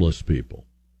homeless people.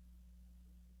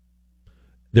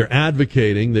 They're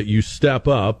advocating that you step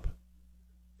up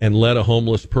and let a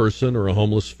homeless person or a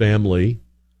homeless family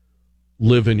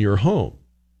live in your home.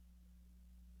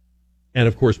 And,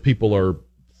 of course, people are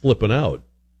flipping out.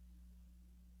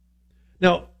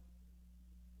 Now,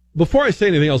 before I say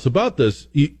anything else about this,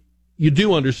 you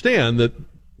do understand that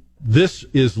this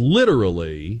is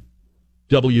literally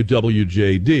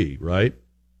WWJD, right?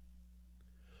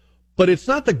 But it's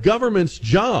not the government's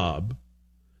job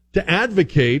to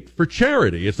advocate for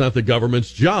charity. It's not the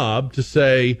government's job to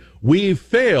say, we've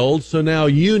failed, so now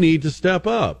you need to step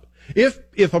up.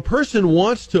 If a person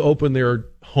wants to open their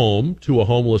home to a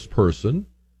homeless person,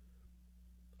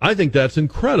 I think that's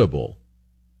incredible.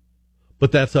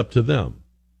 But that's up to them.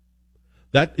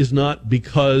 That is not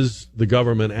because the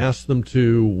government asked them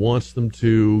to, wants them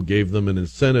to, gave them an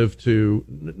incentive to.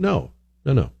 No.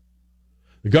 The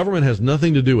government has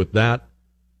nothing to do with that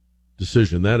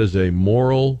decision. That is a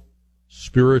moral,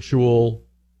 spiritual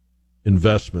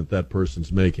investment that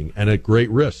person's making, and at great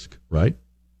risk, right?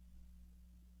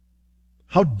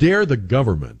 How dare the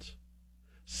government,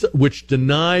 which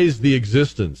denies the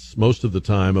existence most of the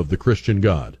time of the Christian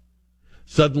God,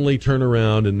 suddenly turn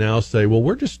around and now say, well,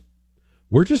 we're just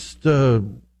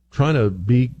trying to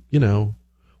be,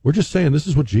 we're just saying this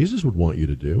is what Jesus would want you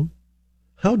to do.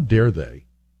 How dare they?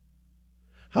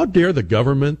 How dare the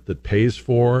government that pays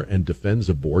for and defends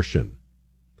abortion?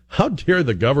 How dare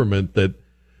the government that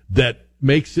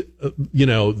makes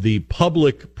the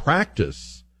public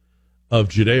practice of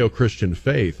Judeo-Christian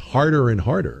faith harder and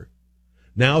harder,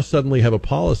 now suddenly have a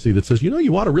policy that says,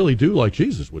 you ought to really do like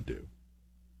Jesus would do.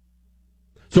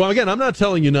 So again, I'm not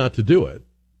telling you not to do it.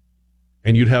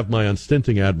 And you'd have my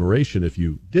unstinting admiration if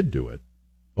you did do it.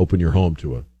 Open your home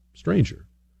to a stranger.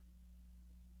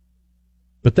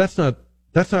 But that's not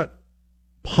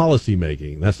policy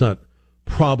making. That's not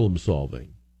problem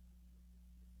solving.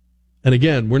 And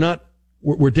again,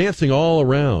 we're dancing all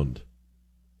around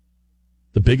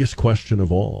the biggest question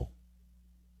of all.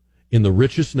 In the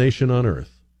richest nation on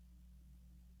earth,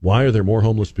 why are there more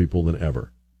homeless people than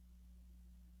ever?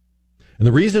 And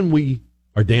the reason we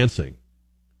are dancing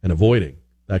and avoiding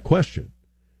that question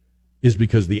is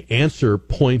because the answer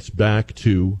points back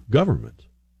to government.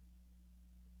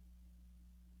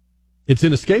 It's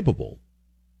inescapable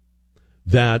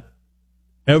that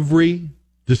every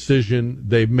decision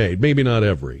they've made, maybe not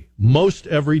every, most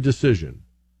every decision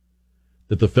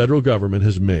that the federal government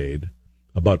has made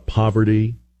about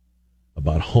poverty,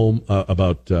 about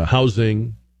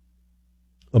housing,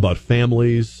 about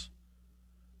families,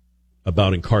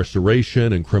 about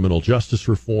incarceration and criminal justice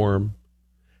reform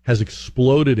has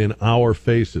exploded in our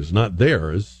faces, not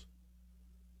theirs,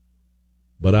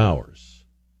 but ours.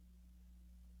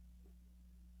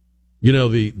 You know,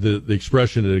 the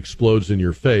expression "it explodes in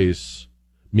your face"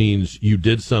 means you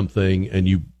did something and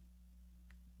you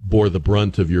bore the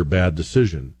brunt of your bad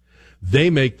decision. They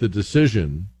make the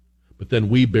decision, but then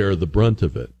we bear the brunt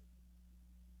of it.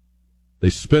 They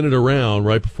spin it around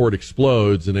right before it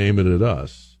explodes and aim it at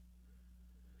us.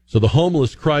 So the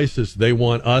homeless crisis they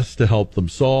want us to help them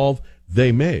solve,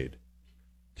 they made.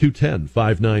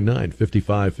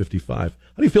 210-599-5555. How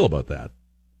do you feel about that?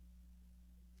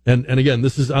 And again,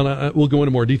 this is we'll go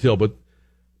into more detail, but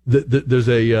there's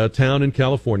a town in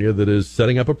California that is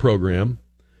setting up a program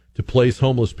to place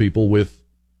homeless people with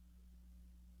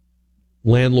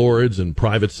landlords and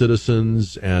private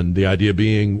citizens, and the idea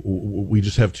being we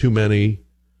just have too many,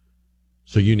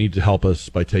 so you need to help us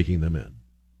by taking them in.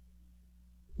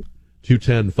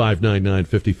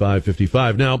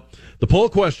 210-599-5555. Now, the poll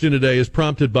question today is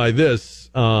prompted by this.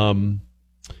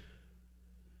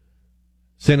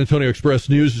 San Antonio Express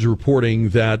News is reporting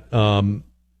that the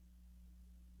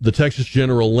Texas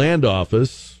General Land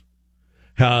Office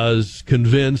has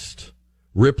convinced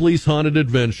Ripley's Haunted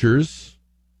Adventures,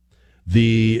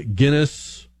 the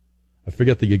Guinness, I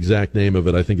forget the exact name of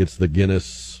it, I think it's the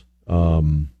Guinness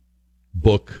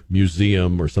Book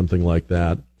Museum or something like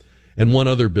that, and one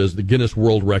other business, the Guinness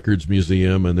World Records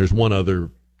Museum, and there's one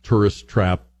other tourist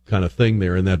trap kind of thing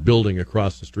there in that building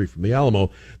across the street from the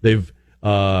Alamo. They've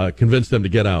convinced them to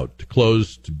get out, to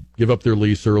close, to give up their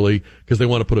lease early, because they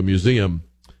want to put a museum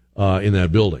in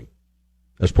that building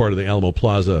as part of the Alamo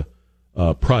Plaza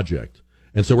project.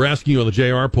 And so we're asking you on the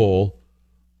JR poll,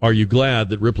 are you glad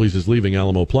that Ripley's is leaving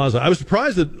Alamo Plaza? I was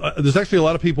surprised that there's actually a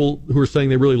lot of people who are saying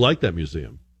they really like that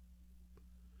museum.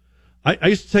 I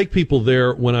used to take people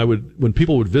there when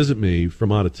people would visit me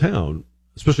from out of town,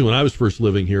 especially when I was first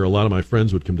living here. A lot of my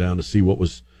friends would come down to see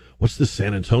what's this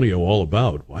San Antonio all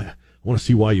about? Why, I want to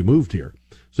see why you moved here.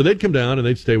 So they'd come down and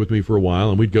they'd stay with me for a while,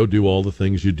 and we'd go do all the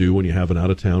things you do when you have an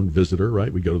out-of-town visitor,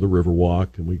 right? We'd go to the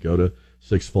Riverwalk, and we'd go to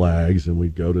Six Flags, and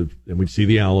we'd see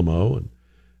the Alamo,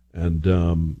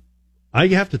 and I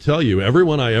have to tell you,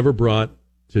 everyone I ever brought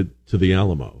to the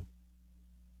Alamo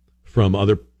from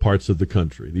other parts of the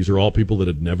country, these are all people that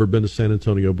had never been to San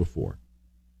Antonio before,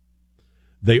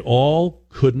 they all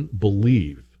couldn't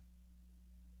believe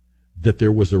that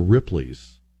there was a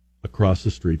Ripley's across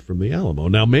the street from the Alamo.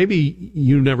 Now, maybe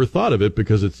you never thought of it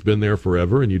because it's been there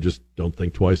forever and you just don't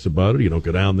think twice about it. You don't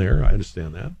go down there. I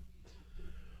understand that.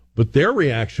 But their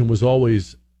reaction was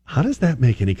always, how does that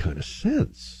make any kind of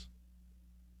sense?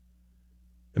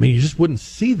 I mean, you just wouldn't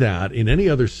see that in any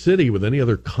other city with any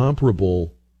other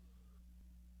comparable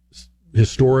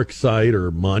historic site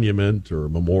or monument or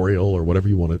memorial or whatever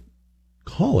you want to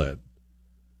call it.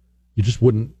 You just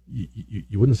wouldn't,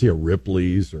 you wouldn't see a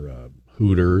Ripley's or a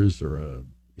Hooters or a,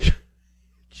 it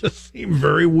just seemed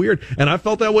very weird. And I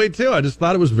felt that way too. I just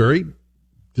thought it was very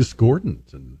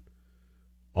discordant and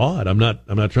odd. I'm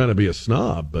not trying to be a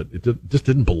snob, but it just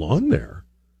didn't belong there.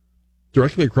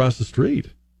 Directly across the street.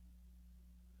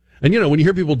 And, you know, when you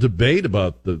hear people debate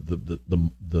about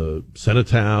the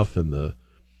cenotaph and the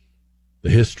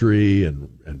history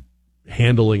and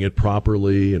handling it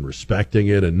properly and respecting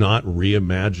it and not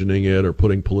reimagining it or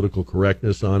putting political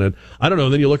correctness on it, I don't know.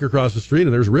 Then you look across the street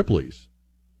and there's Ripley's.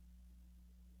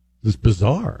 It's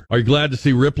bizarre. Are you glad to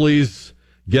see Ripley's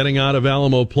getting out of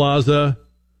Alamo Plaza?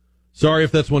 Sorry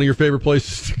if that's one of your favorite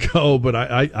places to go, but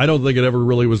I don't think it ever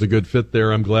really was a good fit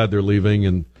there. I'm glad they're leaving.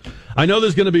 And I know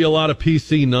there's going to be a lot of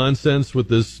PC nonsense with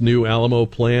this new Alamo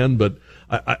plan, but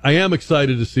I am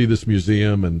excited to see this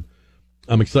museum, and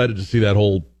I'm excited to see that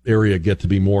whole area get to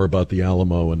be more about the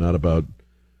Alamo and not about,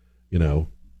 you know,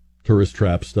 tourist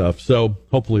trap stuff. So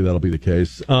hopefully that'll be the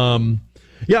case.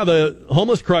 Yeah, the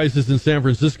homeless crisis in San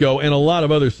Francisco and a lot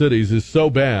of other cities is so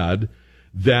bad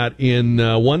that in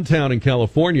one town in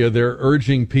California, they're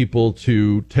urging people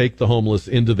to take the homeless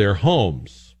into their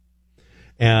homes.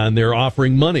 And they're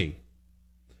offering money.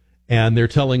 And they're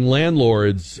telling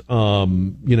landlords,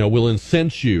 you know, we'll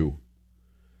incense you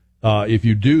if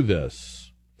you do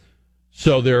this.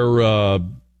 So they're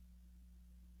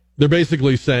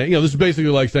basically saying, you know, this is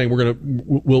basically like saying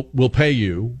we'll pay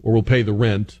you, or we'll pay the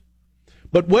rent.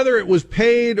 But whether it was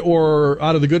paid or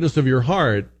out of the goodness of your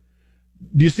heart,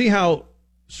 do you see how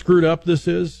screwed up this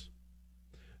is?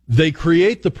 They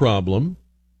create the problem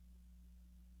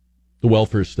the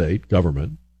welfare state,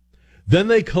 government. Then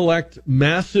they collect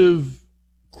massive,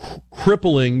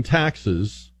 crippling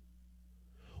taxes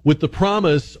with the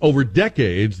promise over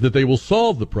decades that they will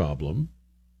solve the problem.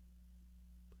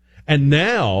 And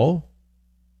now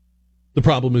the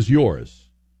problem is yours.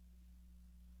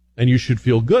 And you should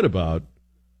feel good about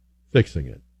fixing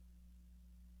it.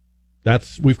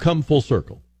 We've come full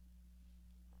circle.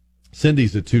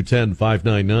 Cindy's at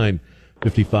 210-599-5555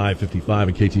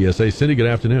 in KTSA. Cindy, good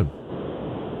afternoon.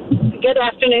 Good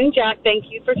afternoon, Jack. Thank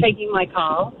you for taking my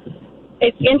call.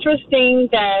 It's interesting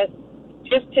that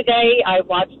just today I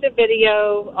watched a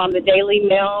video on the Daily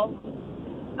Mail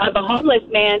of a homeless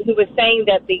man who was saying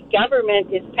that the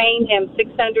government is paying him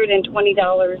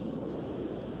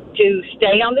 $620 to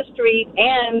stay on the street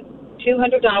and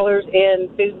 $200 in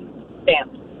food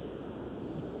stamps.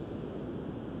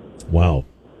 Wow.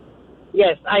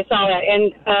 Yes, I saw that.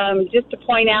 And just to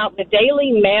point out, the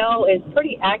Daily Mail is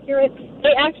pretty accurate.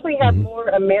 They actually have more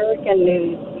American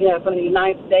news, from the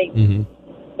United States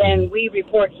than we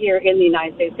report here in the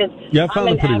United States. Yeah, I found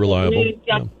them pretty reliable.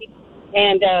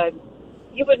 And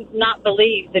you would not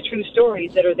believe the true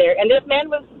stories that are there. And this man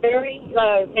was very,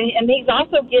 and he's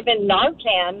also given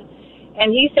Narcan,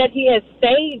 and he said he has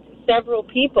saved several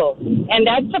people. And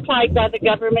that's supplied by the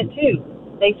government, too.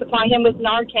 They supply him with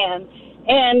Narcan.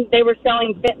 And they were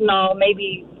selling fentanyl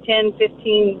maybe 10,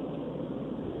 15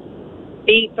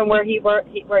 feet from where he was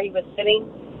sitting.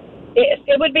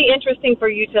 It would be interesting for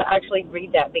you to actually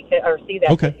read that or see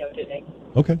that video today.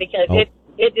 Okay. Because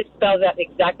it just spells out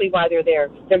exactly why they're there.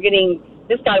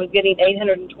 This guy was getting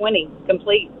 820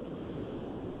 complete.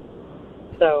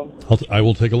 So I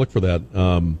will take a look for that.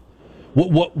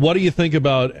 What do you think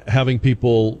about having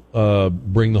people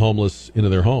bring the homeless into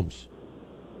their homes?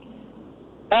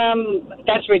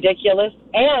 That's ridiculous.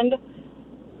 And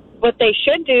what they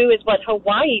should do is what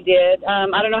Hawaii did.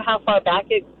 I don't know how far back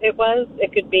it was.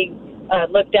 It could be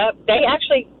looked up. They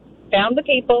actually found the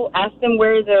people, asked them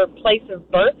where their place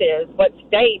of birth is, what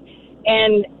state,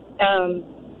 and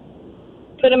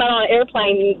put them out on an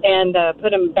airplane and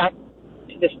put them back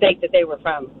to the state that they were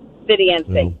from, city and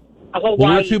state. Well,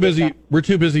 we're too busy. We're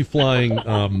too busy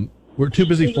flying. We're too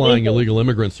busy flying illegal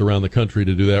immigrants around the country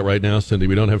to do that right now, Cindy.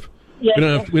 We don't have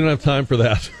time for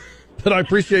that. But I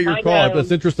appreciate your call. That's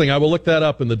interesting. I will look that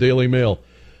up in the Daily Mail,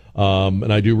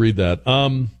 and I do read that.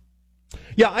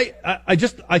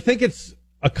 I think it's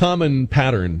a common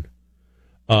pattern.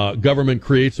 Government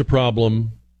creates a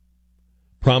problem,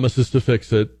 promises to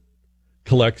fix it,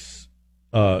 collects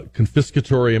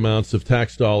confiscatory amounts of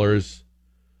tax dollars.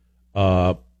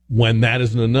 When that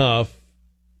isn't enough,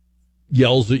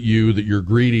 yells at you that you're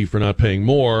greedy for not paying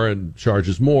more and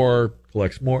charges more,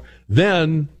 collects more.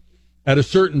 Then, at a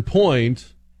certain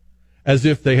point, as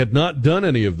if they had not done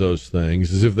any of those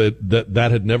things, as if that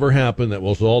had never happened, that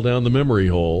was all down the memory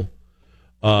hole,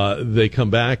 they come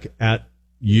back at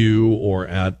you or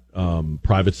at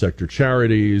private sector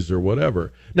charities or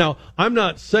whatever. Now, I'm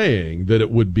not saying that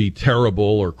it would be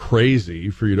terrible or crazy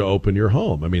for you to open your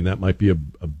home. I mean, that might be a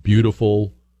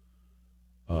beautiful,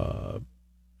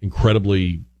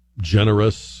 incredibly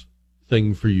generous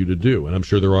thing for you to do, and I'm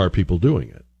sure there are people doing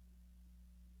it.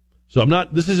 So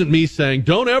this isn't me saying,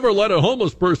 don't ever let a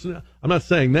homeless person, I'm not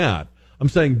saying that. I'm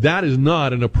saying that is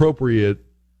not an appropriate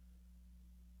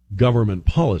government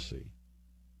policy.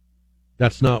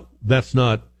 That's not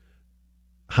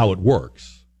how it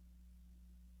works.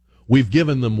 We've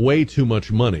given them way too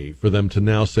much money for them to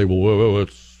now say, well,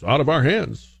 it's out of our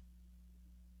hands.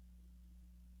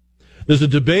 There's a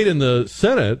debate in the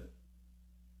Senate.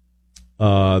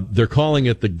 They're calling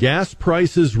it the Gas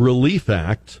Prices Relief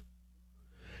Act.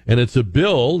 And it's a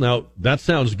bill. Now, that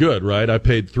sounds good, right? I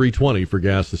paid $3.20 for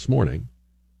gas this morning.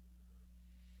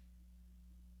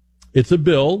 It's a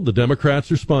bill. The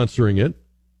Democrats are sponsoring it.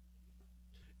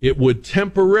 It would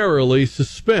temporarily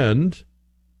suspend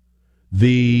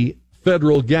the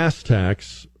federal gas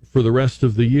tax for the rest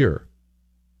of the year.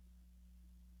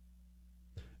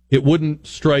 It wouldn't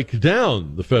strike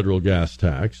down the federal gas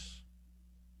tax.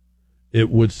 It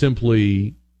would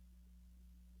simply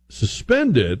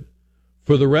suspend it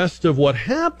for the rest of what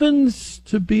happens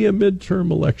to be a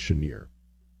midterm election year.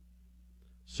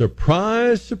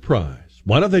 Surprise, surprise.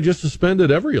 Why don't they just suspend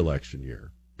it every election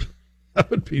year? That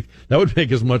would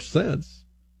make as much sense.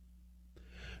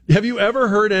 Have you ever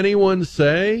heard anyone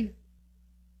say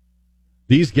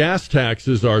these gas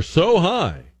taxes are so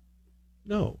high?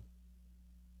 No.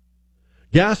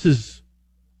 Gas is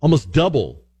almost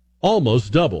double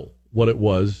what it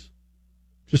was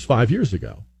just 5 years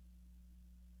ago.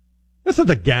 That's not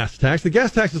the gas tax. The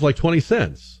gas tax is like 20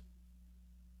 cents.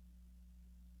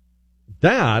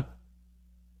 That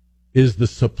is the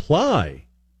supply.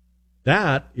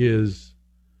 That is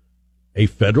a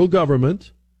federal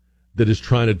government that is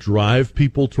trying to drive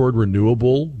people toward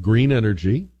renewable green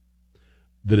energy,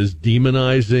 that is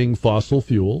demonizing fossil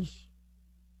fuels,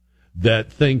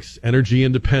 that thinks energy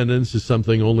independence is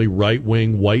something only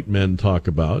right-wing white men talk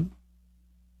about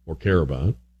or care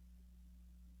about.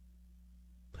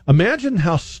 Imagine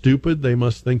how stupid they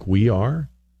must think we are.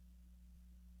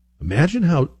 Imagine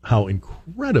how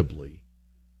incredibly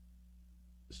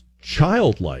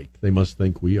childlike they must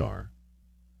think we are.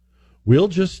 We'll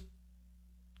just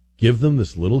give them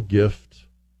this little gift.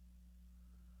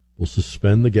 We'll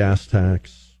suspend the gas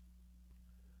tax.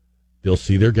 They'll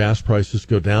see their gas prices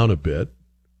go down a bit.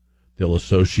 They'll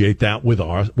associate that with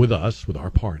us, with our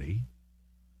party.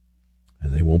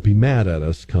 And they won't be mad at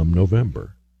us come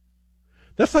November.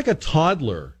 That's like a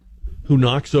toddler who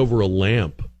knocks over a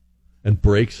lamp and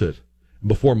breaks it. And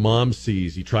before mom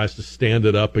sees, he tries to stand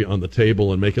it up on the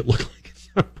table and make it look like it's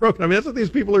not broken. I mean, that's what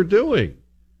these people are doing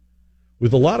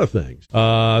with a lot of things.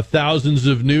 Thousands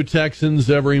of new Texans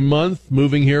every month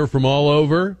moving here from all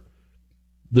over.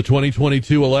 The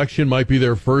 2022 election might be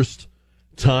their first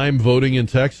time voting in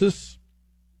Texas.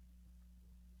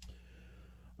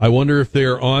 I wonder if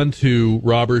they're on to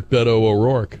Robert Beto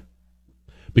O'Rourke.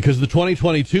 Because the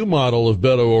 2022 model of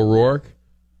Beto O'Rourke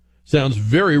sounds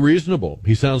very reasonable.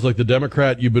 He sounds like the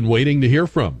Democrat you've been waiting to hear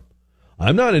from.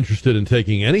 I'm not interested in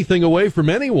taking anything away from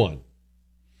anyone.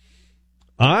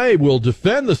 I will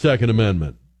defend the Second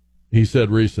Amendment, he said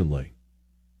recently.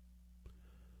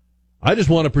 I just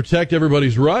want to protect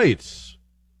everybody's rights.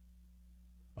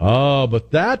 Oh,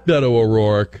 but that Beto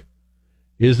O'Rourke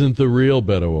isn't the real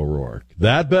Beto O'Rourke.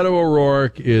 That Beto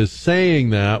O'Rourke is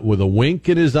saying that with a wink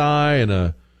in his eye and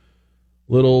a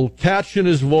little catch in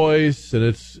his voice, and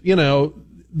it's, you know,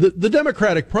 the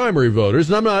Democratic primary voters,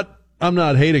 and I'm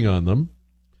not hating on them.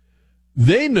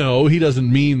 They know he doesn't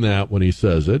mean that when he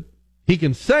says it. He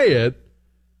can say it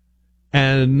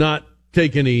and not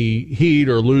take any heed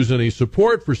or lose any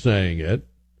support for saying it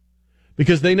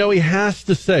because they know he has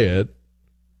to say it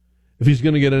if he's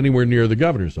going to get anywhere near the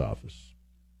governor's office.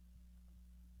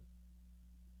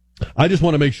 I just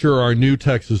want to make sure our new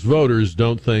Texas voters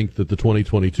don't think that the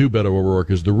 2022 Beto O'Rourke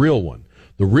is the real one.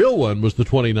 The real one was the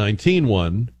 2019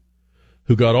 one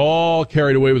who got all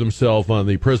carried away with himself on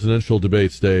the presidential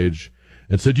debate stage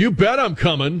and said, "You bet I'm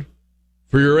coming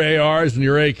for your ARs and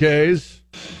your AKs."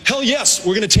 Hell yes,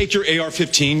 we're going to take your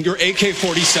AR-15, your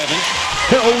AK-47.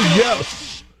 Hell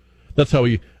yes. That's how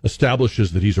he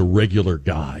establishes that he's a regular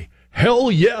guy.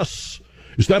 Hell yes.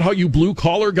 Is that how you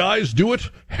blue-collar guys do it?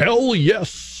 Hell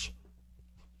yes.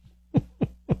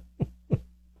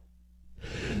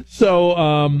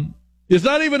 So it's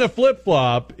not even a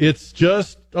flip-flop. It's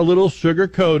just a little sugar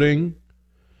coating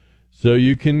so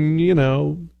you can, you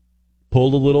know,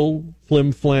 pull the little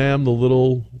flim-flam, the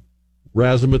little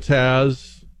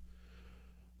razzmatazz.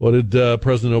 What did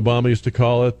President Obama used to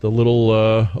call it? The little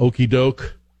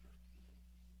okey-doke.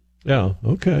 Yeah,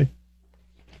 okay.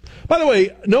 By the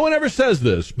way, no one ever says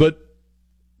this, but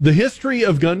the history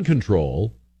of gun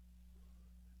control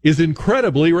is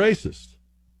incredibly racist.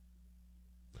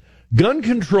 Gun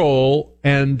control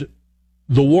and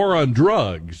the war on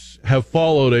drugs have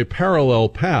followed a parallel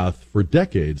path for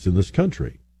decades in this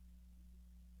country.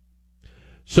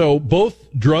 So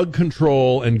both drug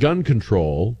control and gun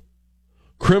control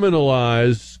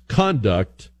criminalize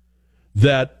conduct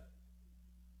that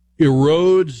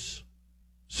erodes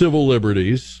civil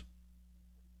liberties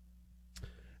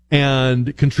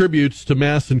and contributes to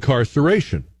mass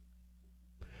incarceration.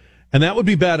 And that would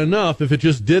be bad enough if it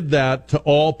just did that to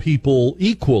all people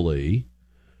equally.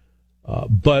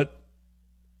 But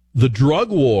the drug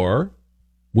war,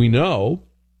 we know,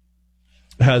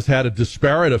 has had a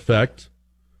disparate effect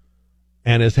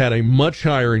and has had a much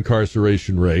higher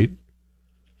incarceration rate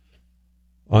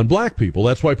on black people.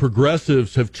 That's why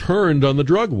progressives have turned on the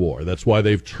drug war. That's why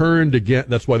they've turned again.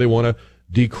 That's why they want to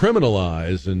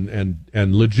decriminalize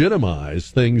and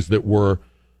legitimize things that were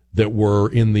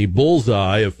in the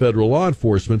bullseye of federal law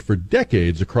enforcement for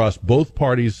decades across both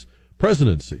parties'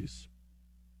 presidencies.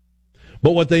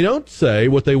 But what they don't say,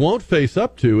 what they won't face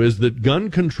up to, is that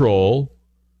gun control,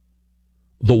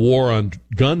 the war on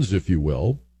guns, if you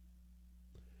will,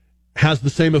 has the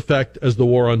same effect as the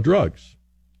war on drugs.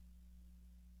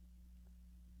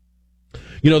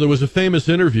 You know, there was a famous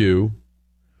interview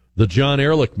that John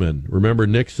Ehrlichman, remember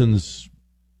Nixon's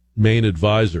main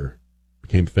advisor,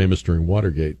 became famous during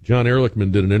Watergate. John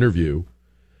Ehrlichman did an interview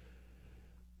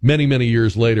many, many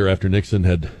years later after Nixon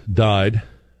had died,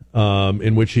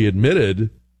 in which he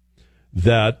admitted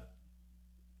that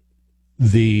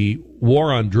the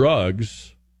war on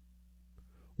drugs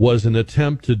was an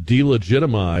attempt to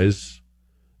delegitimize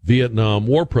Vietnam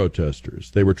War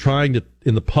protesters. They were trying to,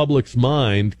 in the public's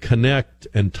mind, connect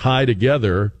and tie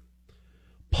together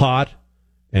pot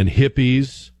and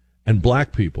hippies and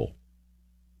black people.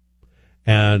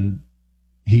 And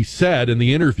he said in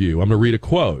the interview, I'm going to read a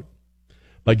quote,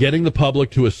 by getting the public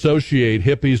to associate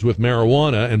hippies with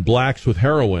marijuana and blacks with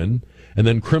heroin, and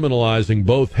then criminalizing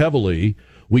both heavily,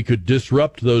 we could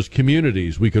disrupt those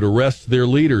communities. We could arrest their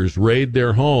leaders, raid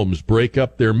their homes, break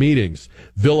up their meetings,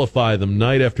 vilify them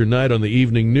night after night on the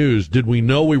evening news. Did we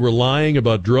know we were lying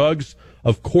about drugs?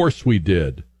 Of course we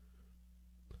did.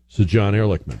 So John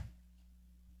Ehrlichman.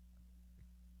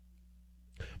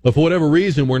 But for whatever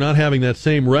reason, we're not having that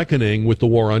same reckoning with the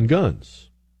war on guns.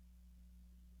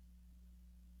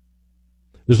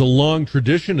 There's a long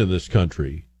tradition in this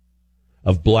country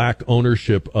of black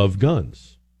ownership of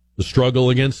guns, the struggle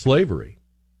against slavery,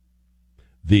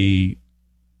 the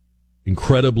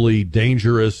incredibly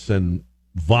dangerous and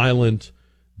violent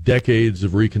decades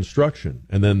of Reconstruction,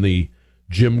 and then the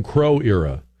Jim Crow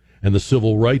era and the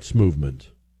Civil Rights Movement.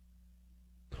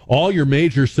 All your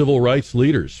major civil rights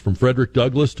leaders, from Frederick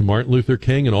Douglass to Martin Luther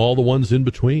King and all the ones in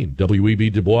between, W.E.B.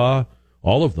 Du Bois,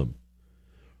 all of them,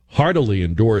 heartily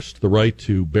endorsed the right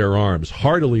to bear arms,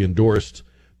 heartily endorsed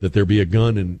that there be a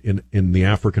gun in the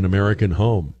African-American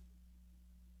home,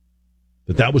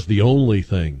 that was the only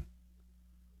thing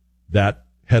that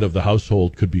head of the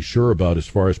household could be sure about as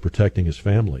far as protecting his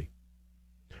family.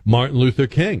 Martin Luther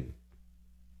King,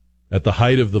 at the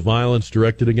height of the violence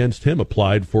directed against him,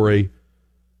 applied for a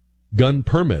gun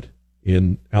permit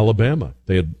in Alabama.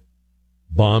 They had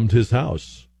bombed his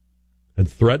house and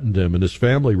threatened him and his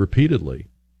family repeatedly.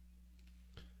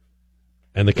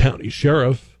 And the county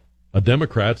sheriff, a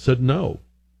Democrat, said no.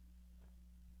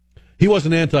 He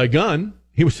wasn't anti-gun.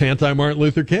 He was anti-Martin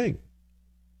Luther King.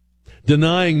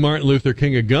 Denying Martin Luther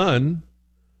King a gun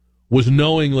was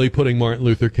knowingly putting Martin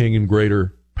Luther King in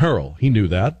greater peril. He knew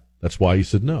that. That's why he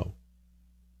said no.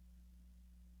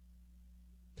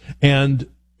 And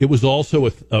it was also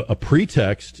a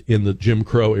pretext in the Jim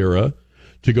Crow era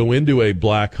to go into a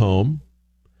black home,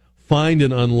 find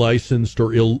an unlicensed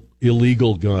or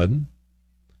illegal gun,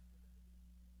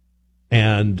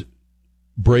 and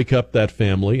break up that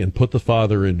family and put the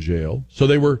father in jail. So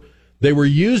they were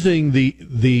using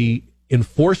the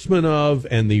enforcement of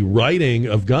and the writing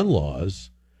of gun laws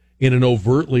in an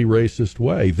overtly racist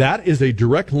way. That is a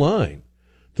direct line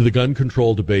to the gun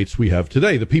control debates we have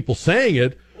today. The people saying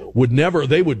it would never,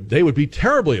 they would be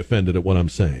terribly offended at what I'm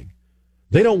saying.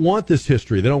 They don't want this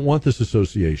history. They don't want this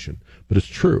association, but it's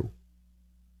true.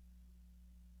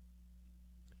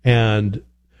 And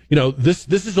you know, this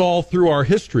is all through our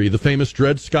history, the famous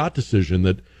Dred Scott decision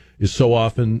that is so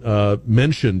often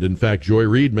mentioned. In fact, Joy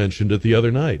Reid mentioned it the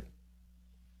other night.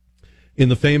 In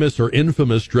the famous or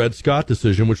infamous Dred Scott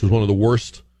decision, which was one of the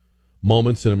worst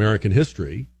moments in American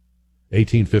history,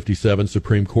 1857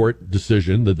 Supreme Court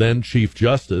decision, the then Chief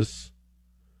Justice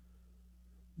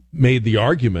made the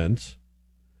argument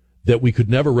that we could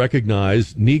never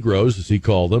recognize Negroes, as he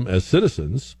called them, as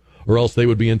citizens, or else they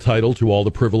would be entitled to all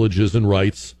the privileges and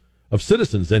rights of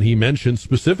citizens. And he mentioned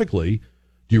specifically,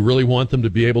 do you really want them to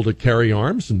be able to carry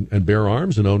arms and bear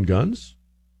arms and own guns?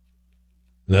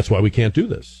 And that's why we can't do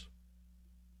this.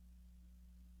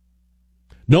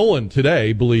 No one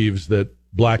today believes that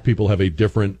black people have a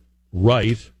different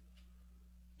right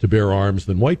to bear arms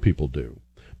than white people do.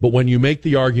 But when you make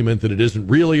the argument that it isn't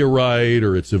really a right,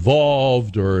 or it's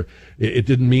evolved, or it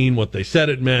didn't mean what they said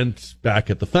it meant back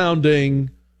at the founding,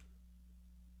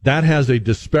 that has a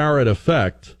disparate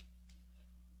effect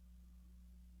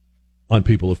on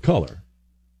people of color.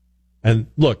 And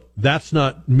look, that's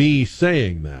not me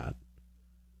saying that.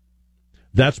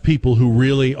 That's people who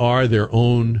really are their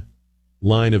own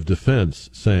line of defense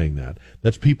saying that.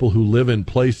 That's people who live in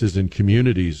places and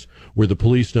communities where the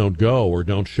police don't go or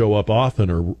don't show up often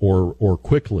or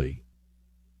quickly.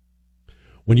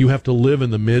 When you have to live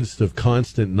in the midst of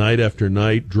constant night after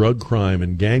night drug crime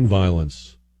and gang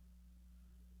violence,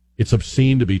 it's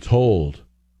obscene to be told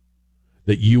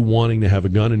that you wanting to have a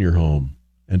gun in your home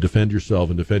and defend yourself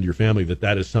and defend your family,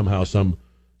 that is somehow some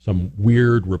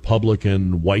weird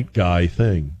Republican white guy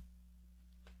thing.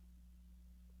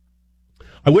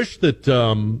 I wish that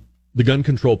the gun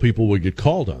control people would get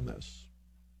called on this,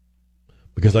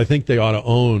 because I think they ought to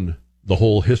own the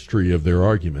whole history of their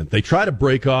argument. They try to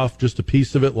break off just a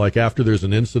piece of it, like after there's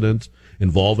an incident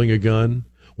involving a gun,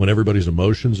 when everybody's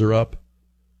emotions are up.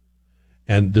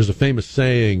 And there's a famous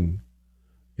saying,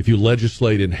 if you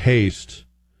legislate in haste,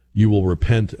 you will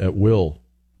repent at will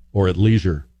or at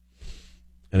leisure.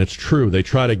 And it's true. They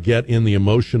try to get in the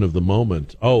emotion of the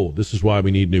moment. Oh, this is why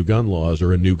we need new gun laws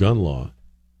or a new gun law.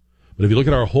 But if you look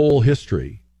at our whole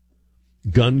history,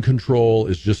 gun control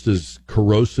is just as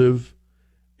corrosive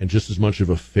and just as much of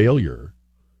a failure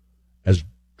as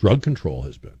drug control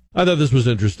has been. I thought this was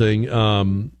interesting.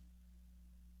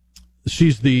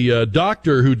 She's the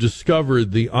doctor who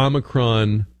discovered the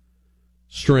Omicron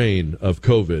strain of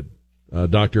COVID,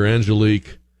 Dr.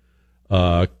 Angelique,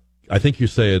 I think you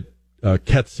say it,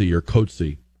 Ketsy or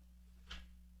Coetzee.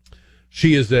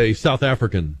 She is a South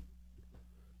African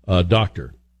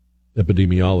doctor,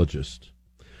 epidemiologist.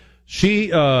 She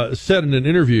said in an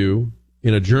interview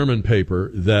in a German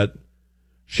paper that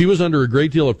she was under a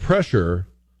great deal of pressure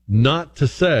not to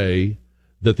say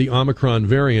that the Omicron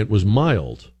variant was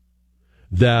mild,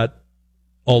 that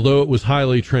although it was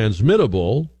highly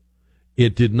transmittable,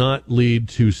 it did not lead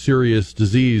to serious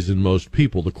disease in most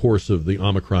people. The course of the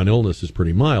Omicron illness is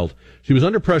pretty mild. She was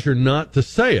under pressure not to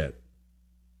say it.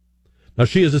 Now,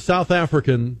 she is a South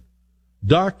African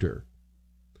doctor,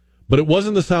 but it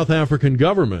wasn't the South African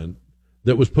government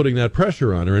that was putting that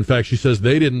pressure on her. In fact, she says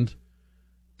they didn't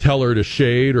tell her to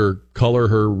shade or color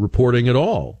her reporting at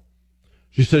all.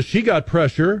 She says she got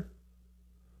pressure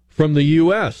from the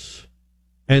U.S.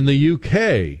 and the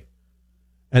U.K.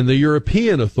 and the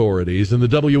European authorities and the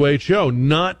WHO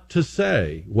not to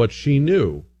say what she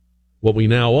knew, what we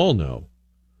now all know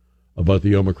about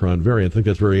the Omicron variant. I think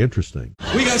that's very interesting.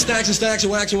 We got stacks and stacks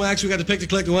of wax and wax. We got the pick to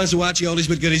click, the ones to watch, the oldies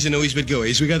but goodies and newies but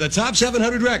gooies. We got the top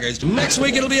 700 records. Next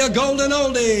week it'll be a golden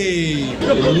oldie.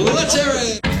 Let's hear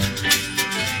it. I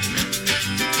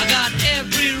got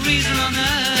every reason on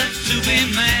earth to be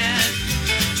mad,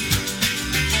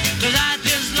 'cause I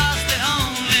just lost the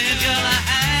only girl I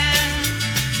had.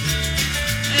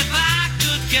 If I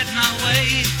could get my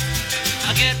way,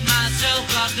 I'd get myself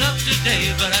locked up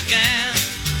today, but I can't,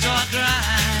 so I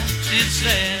cry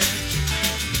instead.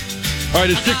 All right,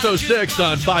 it's 6:06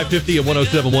 on 550 and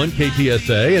 107.1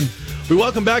 KTSA, and we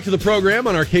welcome back to the program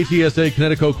on our KTSA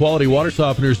Connecticut Quality Water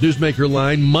Softeners Newsmaker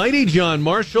line, Mighty John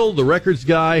Marshall, the records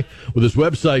guy, with his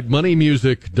website,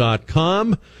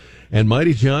 moneymusic.com. And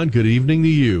Mighty John, good evening to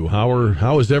you.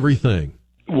 How is everything?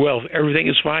 Well, everything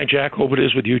is fine, Jack. Hope it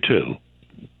is with you, too.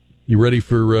 You ready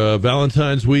for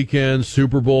Valentine's weekend,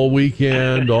 Super Bowl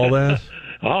weekend, all that?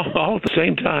 all at the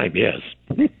same time, yes.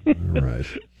 All right.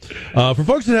 For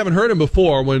folks that haven't heard him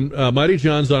before, when Mighty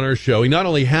John's on our show, he not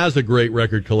only has a great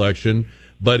record collection,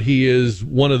 but he is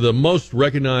one of the most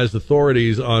recognized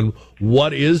authorities on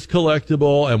what is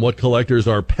collectible and what collectors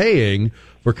are paying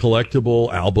for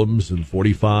collectible albums and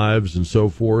 45s and so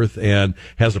forth, and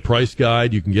has a price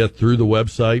guide you can get through the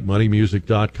website,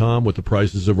 moneymusic.com, with the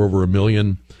prices of over 1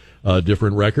 million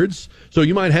different records. So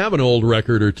you might have an old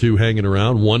record or two hanging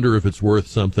around, wonder if it's worth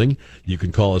something. You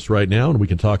can call us right now, and we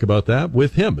can talk about that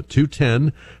with him at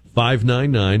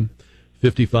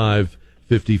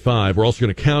 210-599-5555. We're also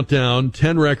going to count down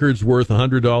 10 records worth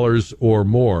 $100 or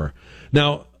more.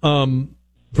 Now,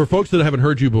 for folks that haven't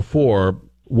heard you before,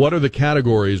 what are the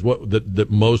categories that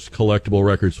most collectible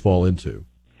records fall into?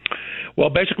 Well,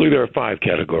 basically there are 5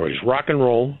 categories: rock and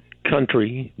roll,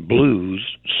 country, blues,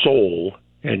 soul,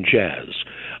 and jazz.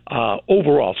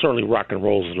 Overall, certainly rock and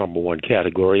roll is the number one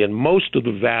category, and most of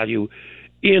the value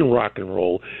in rock and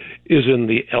roll is in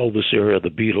the Elvis era, the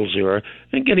Beatles era,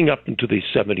 and getting up into the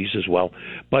 70s as well.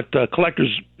 But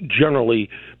collectors generally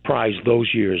prize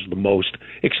those years the most,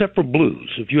 except for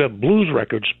blues. If you have blues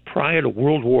records prior to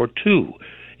World War II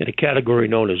in a category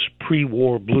known as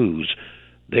pre-war blues,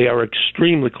 they are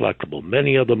extremely collectible.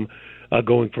 Many of them are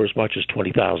going for as much as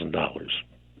 $20,000.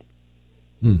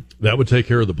 That would take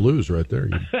care of the blues right there.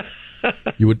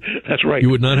 You would. That's right.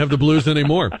 You would not have the blues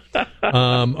anymore.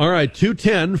 All right,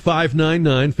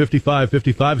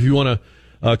 210-599-5555. If you want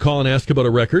to call and ask about a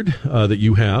record that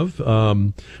you have,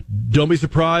 don't be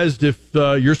surprised if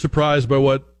you're surprised by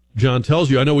what John tells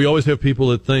you. I know we always have people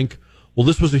that think, well,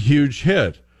 this was a huge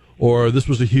hit, or this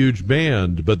was a huge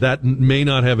band, but that may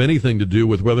not have anything to do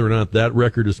with whether or not that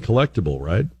record is collectible,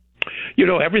 right? You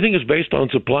know, everything is based on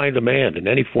supply and demand in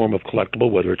any form of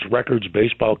collectible, whether it's records,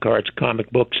 baseball cards,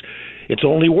 comic books. It's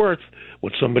only worth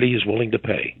what somebody is willing to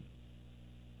pay.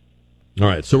 All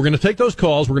right, so we're going to take those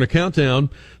calls. We're going to count down,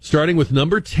 starting with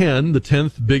number 10, the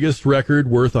 10th biggest record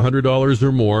worth $100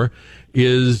 or more,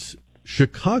 is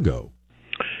Chicago.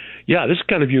 Yeah, this is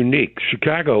kind of unique.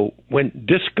 Chicago went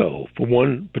disco for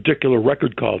one particular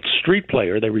record called Street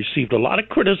Player. They received a lot of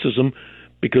criticism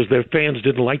because their fans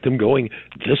didn't like them going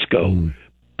disco.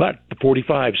 But the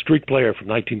 45 Street Player from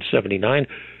 1979,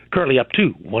 currently up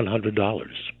to $100.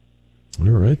 All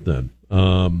right, then.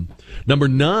 Number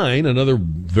 9, another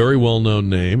very well-known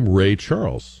name, Ray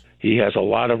Charles. He has a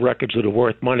lot of records that are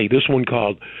worth money. This one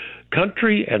called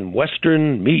Country and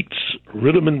Western Meets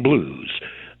Rhythm and Blues.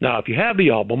 Now, if you have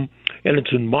the album and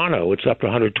it's in mono, it's up to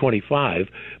 $125.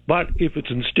 But if it's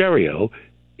in stereo,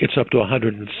 it's up to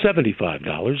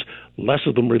 $175. Less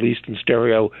of them released in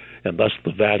stereo, and thus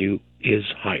the value is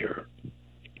higher.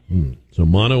 So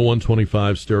mono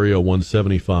 125, stereo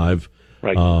 175.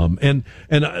 Right. And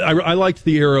I liked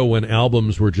the era when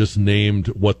albums were just named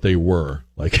what they were.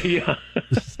 Like, yeah.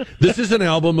 This is an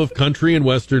album of country and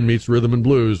western meets rhythm and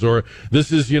blues, or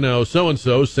this is,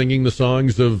 so-and-so singing the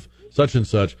songs of such and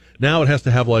such. Now it has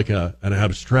to have like an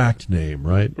abstract name,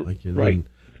 right? Like, right.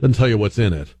 Doesn't tell you what's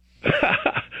in it.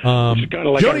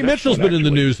 Joni Mitchell's been in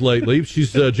the news lately.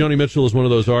 She's Joni Mitchell is one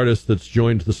of those artists that's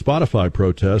joined the Spotify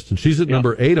protest, and she's at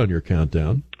number 8 on your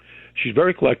countdown. She's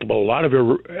very collectible. A lot of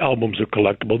her albums are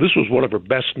collectible. This was one of her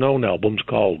best-known albums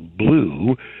called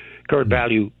Blue. Current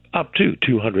value up to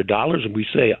 $200, and we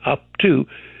say up to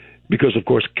because, of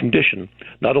course, condition,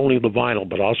 not only the vinyl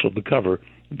but also the cover,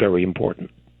 very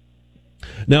important.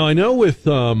 Now, I know with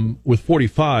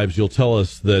 45s, you'll tell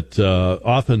us that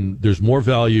often there's more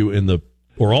value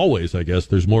or always, I guess,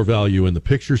 there's more value in the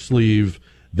picture sleeve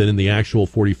than in the actual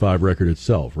 45 record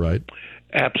itself, right?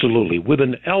 Absolutely. With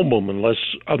an album, unless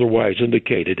otherwise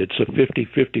indicated, it's a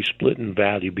 50-50 split in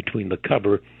value between the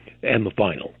cover and the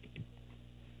vinyl.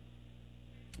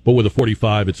 But with a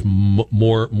 45, it's is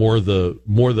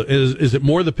it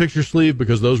more the picture sleeve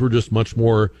because those were just much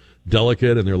more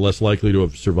delicate and they're less likely to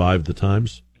have survived the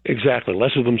times? Exactly.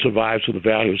 Less of them survive, so the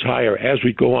value is higher. As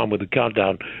we go on with the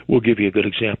countdown, we'll give you a good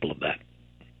example of that.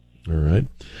 All right.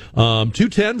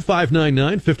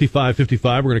 210-599-5555.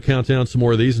 We're going to count down some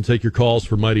more of these and take your calls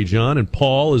for Mighty John. And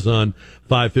Paul is on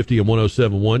 550 and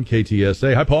 107.1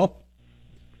 KTSA. Hi, Paul.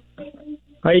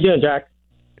 How you doing, Jack?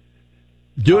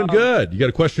 Doing good. You got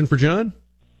a question for John?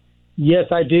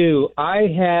 Yes, I do. I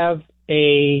have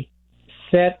a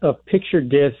set of picture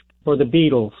discs for the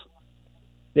Beatles.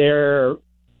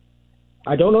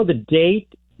 I don't know the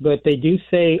date, but they do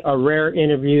say a rare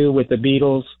interview with the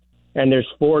Beatles, and there's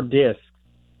 4 discs.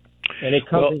 And it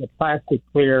comes in a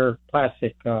clear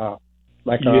plastic, Yeah.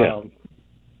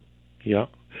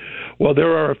 Well,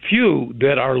 there are a few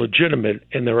that are legitimate,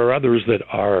 and there are others that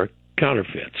are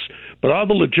counterfeits. But all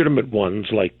the legitimate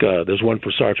ones, like there's one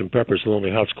for Sgt. Pepper's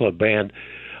Lonely Hearts Club Band,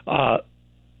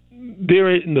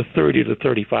 they're in the $30 to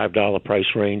 $35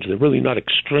 price range. They're really not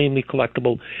extremely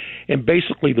collectible. And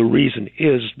basically the reason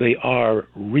is they are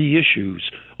reissues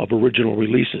of original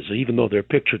releases. Even though they're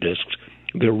picture discs,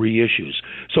 they're reissues.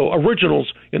 So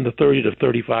originals in the $30 to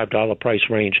 $35 price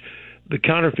range, the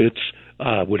counterfeits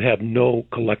would have no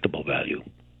collectible value.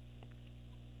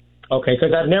 Okay,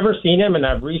 because I've never seen them, and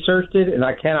I've researched it, and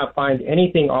I cannot find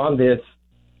anything on this.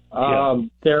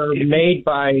 They're made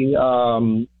by,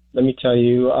 let me tell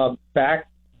you,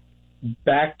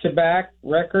 Back-to-Back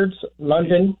Records,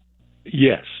 London.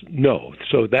 Yes, no.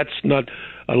 So that's not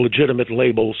a legitimate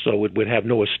label, so it would have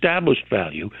no established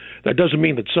value. That doesn't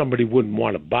mean that somebody wouldn't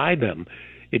want to buy them.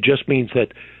 It just means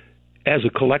that as a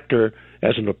collector,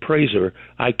 as an appraiser,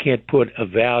 I can't put a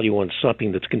value on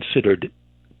something that's considered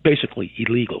basically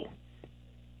illegal.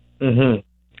 Mm-hmm.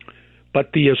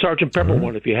 But the Sgt. Pepper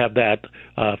one, if you have that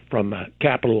from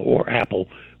Capitol or Apple,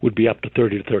 would be up to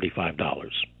 $30 to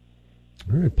 $35.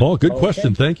 All right, Paul, good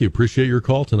question. Thank you. Appreciate your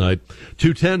call tonight.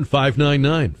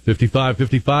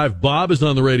 210-599-5555. Bob is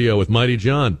on the radio with Mighty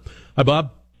John. Hi,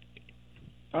 Bob.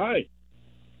 Hi.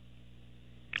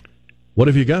 What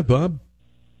have you got, Bob?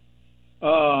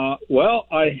 Well,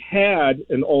 I had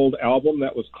an old album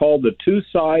that was called The Two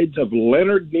Sides of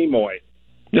Leonard Nimoy.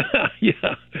 Yeah.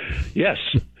 Yes.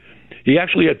 He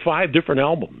actually had 5 different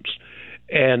albums.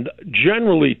 And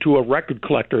generally, to a record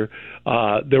collector,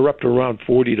 they're up to around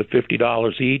 $40 to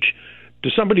 $50 each. To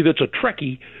somebody that's a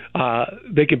Trekkie,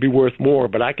 they can be worth more,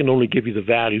 but I can only give you the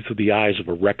value through the eyes of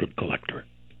a record collector.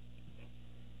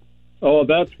 Oh,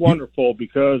 that's wonderful,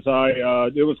 because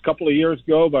it was a couple of years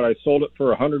ago, but I sold it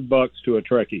for $100 to a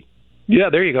Trekkie. Yeah,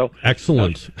 there you go.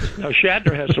 Excellent. Now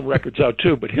Shatner has some records out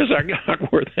too, but his are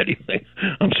not worth anything.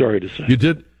 I'm sorry to say. You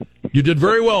did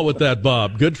very well with that,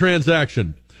 Bob. Good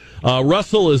transaction.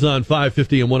 Russell is on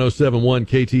 550 and 107.1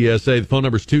 KTSA. The phone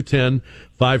number is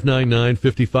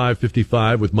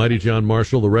 210-599-5555 with Mighty John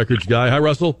Marshall, the records guy. Hi,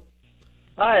 Russell.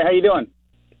 Hi, how you doing?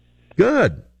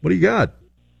 Good. What do you got?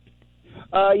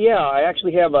 I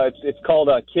actually have it's called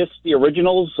Kiss the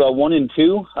Originals 1 and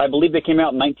 2. I believe they came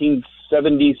out in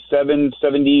 1977,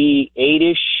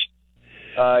 78-ish.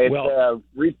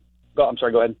 I'm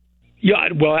sorry, go ahead. Yeah,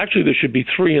 well, actually, there should be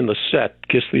 3 in the set.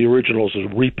 Kiss the Originals is a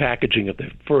repackaging of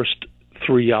the first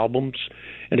 3 albums,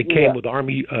 and it came with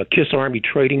Kiss Army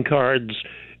trading cards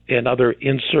and other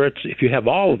inserts. If you have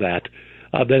all of that,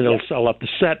 then it'll sell up. The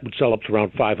set would sell up to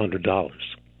around $500.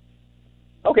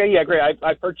 Okay, yeah, great.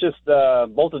 I purchased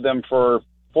both of them for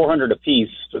 $400 a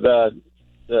piece. The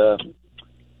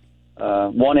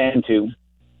 1 and 2.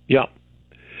 Yeah.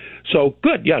 So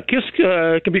good. Yeah, Kiss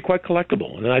can be quite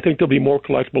collectible, and I think they'll be more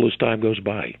collectible as time goes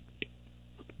by.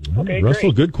 Okay,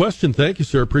 Russell, good question. Thank you,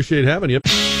 sir. Appreciate having you.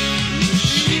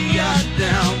 She got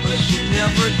down, but she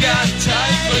never got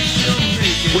tight, but she'll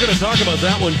make it. We're going to talk about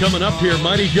that one coming up here.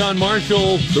 Mighty John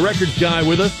Marshall, the records guy,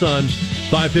 with us on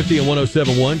 550 and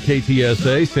 107.1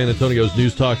 KTSA, San Antonio's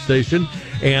news talk station.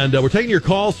 And we're taking your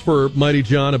calls for Mighty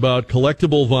John about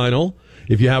collectible vinyl.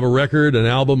 If you have a record, an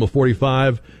album, a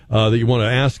 45 that you want to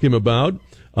ask him about,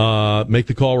 make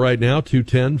the call right now,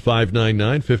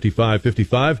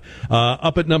 210-599-5555.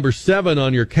 Up at number 7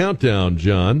 on your countdown,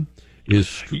 John,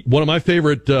 is one of my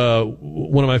favorite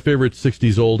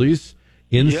 60s oldies,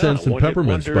 Incense and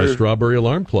Peppermints by Strawberry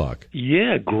Alarm Clock.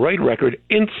 Yeah, great record.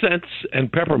 Incense and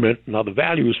Peppermint. Now, the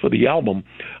values for the album,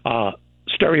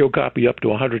 stereo copy up to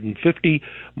 $150,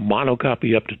 mono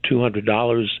copy up to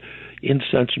 $200.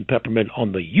 Incense and Peppermint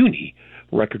on the Uni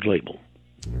record label.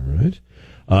 All right.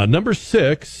 Number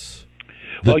 6,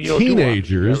 the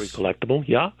Teenagers. Very collectible,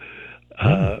 yeah.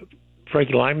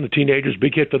 Frankie Lyman, the Teenagers,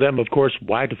 big hit for them, of course.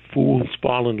 Why Do Fools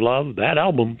Fall in Love? That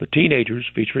album, The Teenagers,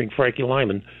 featuring Frankie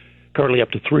Lyman, currently up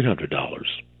to $300.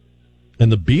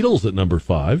 And the Beatles at number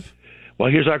 5. Well,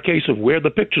 here's our case of Where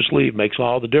the Picture Sleeve Makes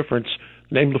All the Difference.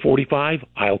 Name the 45,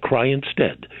 I'll Cry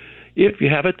Instead. If you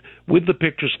have it with the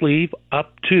picture sleeve,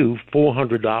 up to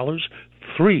 $400,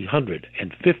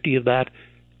 $350 of that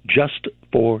just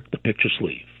for the picture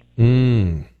sleeve.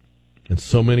 And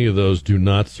so many of those do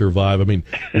not survive. I mean,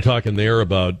 we're talking there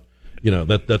about,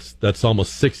 that's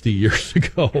almost 60 years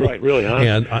ago. Right, really, huh?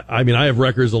 And I mean, I have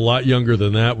records a lot younger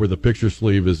than that where the picture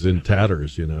sleeve is in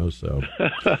tatters, so.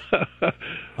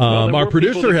 Our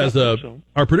producer has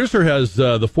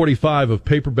the 45 of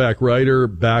Paperback Writer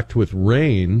backed with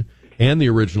Rain and the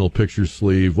original picture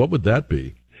sleeve. What would that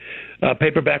be?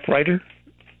 Paperback Writer?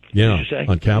 Yeah, did you say?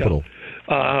 On Capitol.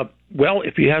 Yeah. Well,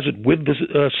 if he has it with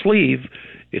the sleeve,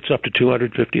 it's up to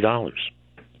 $250.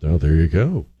 Oh, there you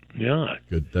go. Yeah.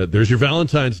 Good. There's your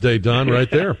Valentine's Day, Don, right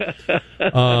there.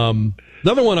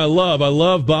 Another one I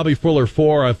love Bobby Fuller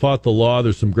 4, I Fought the Law.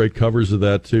 There's some great covers of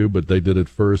that, too, but they did it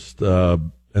first.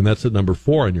 And that's at number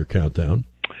 4 on your countdown.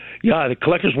 Yeah, the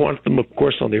collectors want them, of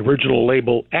course, on the original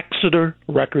label, Exeter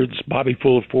Records, Bobby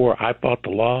Fuller 4, I Fought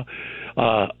the Law.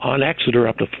 On Exeter,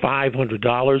 up to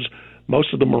 $500.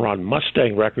 Most of them are on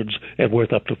Mustang Records and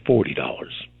worth up to $40. All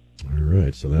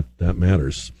right, so that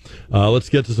matters. Let's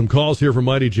get to some calls here from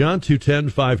Mighty John,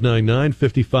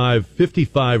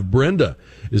 210-599-5555. Brenda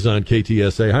is on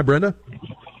KTSA. Hi, Brenda.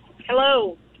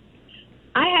 Hello.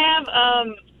 I have,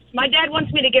 my dad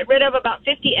wants me to get rid of about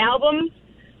 50 albums.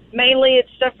 Mainly it's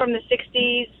stuff from the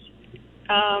 60s,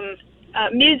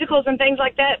 musicals and things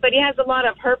like that, but he has a lot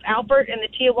of Herb Alpert and the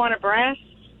Tijuana Brass.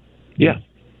 Yeah.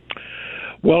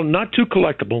 Well, not too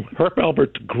collectible. Herb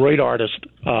Alpert's a great artist,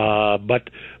 but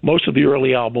most of the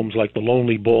early albums, like The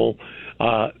Lonely Bull,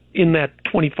 in that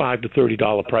 $25 to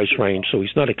 $30 price range, so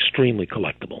he's not extremely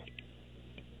collectible.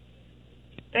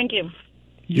 Thank you.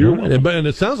 And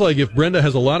it sounds like if Brenda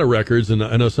has a lot of records, and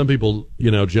I know some people,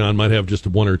 John, might have just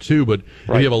 1 or 2, but if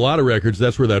you have a lot of records,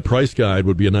 that's where that price guide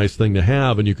would be a nice thing to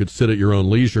have, and you could sit at your own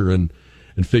leisure and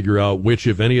figure out which,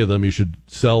 if any of them, you should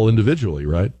sell individually,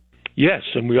 right? Yes,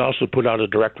 and we also put out a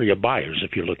directory of buyers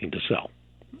if you're looking to sell.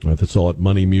 All right, that's all at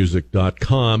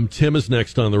moneymusic.com. Tim is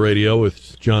next on the radio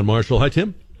with John Marshall. Hi,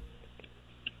 Tim.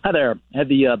 Hi there. I had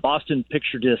the Boston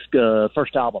Picture Disc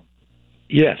first album.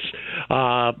 Yes.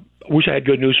 Wish I had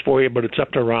good news for you, but it's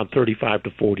up to around $35 to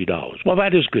 $40. Well,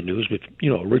 that is good news. But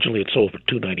originally it sold for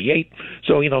 $298,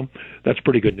 so that's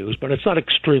pretty good news. But it's not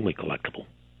extremely collectible.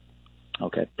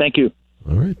 Okay, thank you.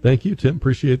 All right, thank you, Tim.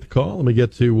 Appreciate the call. Let me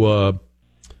get to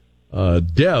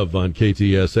Dev on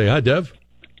KTSA. Hi, Dev.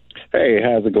 Hey,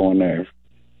 how's it going there?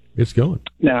 It's going.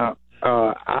 Now,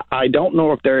 I don't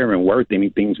know if they're even worth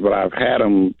anything, but I've had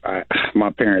them.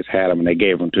 My parents had them, and they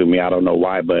gave them to me. I don't know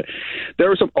why, but there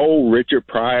were some old Richard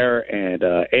Pryor and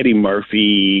Eddie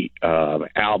Murphy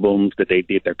albums that they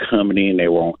did. They're coming in. They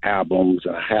were on albums,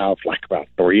 and I have like about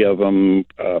 3 of them.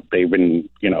 They've been,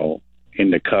 in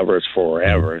the covers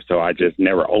forever, so I just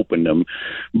never opened them.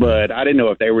 But I didn't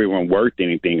know if they were even worth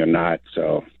anything or not.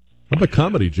 So, how about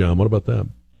comedy, John? What about that?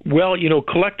 Well,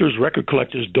 collectors, record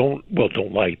collectors don't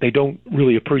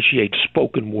really appreciate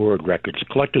spoken word records.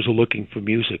 Collectors are looking for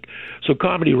music. So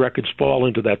comedy records fall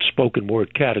into that spoken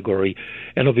word category,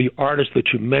 and of the artists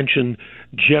that you mentioned,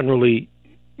 generally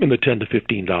in the $10 to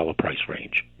 $15 price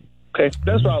range. Okay,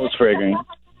 that's what I was figuring.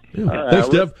 Yeah. Thanks,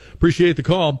 Dev. Appreciate the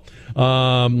call.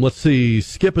 Let's see.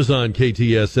 Skip is on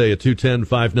KTSA at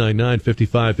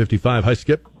 210-599-5555. Hi,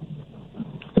 Skip.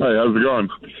 Hi, how's it going?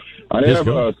 I have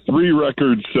 3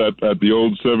 records set at the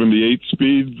old 78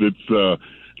 speeds. It's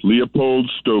Leopold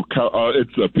Stokowski.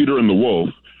 It's Peter and the Wolf,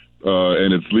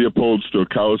 and it's Leopold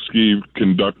Stokowski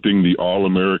conducting the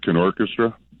All-American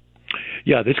Orchestra.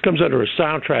 Yeah, this comes under a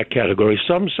soundtrack category.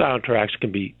 Some soundtracks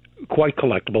can be quite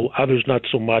collectible, others not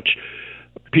so much.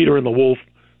 Peter and the Wolf,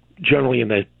 generally in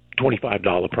the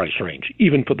 $25 price range,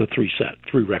 even for the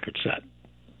 3-record set.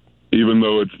 Even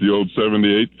though it's the old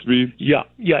 78 speed? Yeah,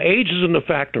 age isn't a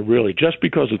factor, really. Just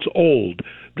because it's old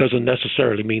doesn't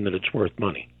necessarily mean that it's worth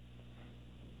money.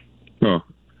 Oh,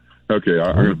 okay.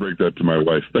 I'm going to break that to my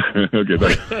wife. Okay,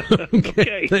 thanks.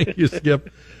 Okay. Thank you,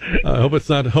 Skip. Hope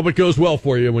it goes well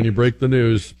for you when you break the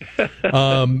news.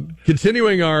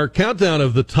 Continuing our countdown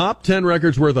of the top 10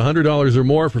 records worth $100 or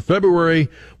more for February,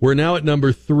 we're now at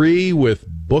number 3 with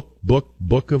Book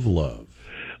of Love.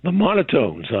 The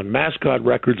Monotones on Mascot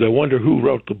Records. I wonder who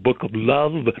wrote the Book of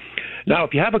Love. Now,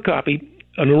 if you have a copy,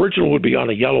 an original would be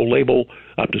on a yellow label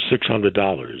up to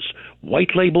 $600.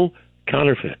 White label,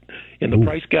 counterfeit. In the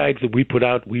price guides that we put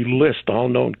out, we list all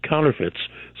known counterfeits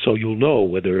so you'll know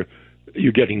whether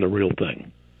you're getting the real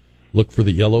thing. Look for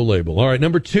the yellow label. All right,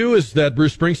 number 2 is that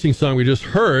Bruce Springsteen song we just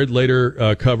heard,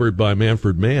 later covered by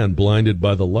Manfred Mann, Blinded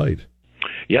by the Light.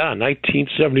 Yeah,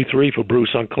 1973 for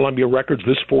Bruce on Columbia Records.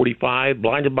 This 45,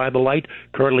 Blinded by the Light,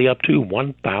 currently up to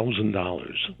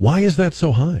 $1,000. Why is that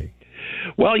so high?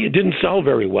 Well, it didn't sell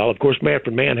very well. Of course,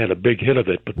 Manfred Mann had a big hit of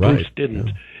it, but Bruce didn't.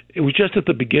 Yeah. It was just at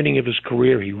the beginning of his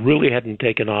career. He really hadn't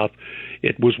taken off.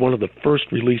 It was one of the first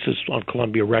releases on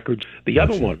Columbia Records. The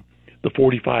other one, the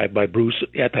 45 by Bruce,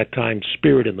 at that time,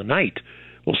 Spirit in the Night,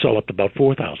 will sell up to about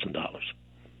 $4,000.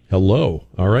 Hello.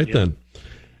 All right, then.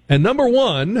 And number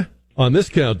 1 on this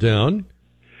countdown,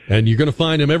 and you're going to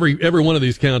find him every one of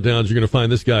these countdowns, you're going to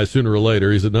find this guy sooner or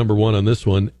later. He's at number 1 on this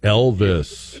one,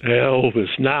 Elvis.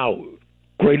 Elvis. Now,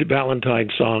 great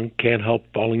Valentine song, Can't Help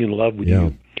Falling in Love with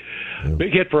You. Yeah.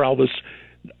 Big hit for Elvis.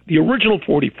 The original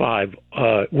 45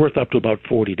 worth up to about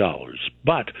 $40,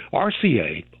 but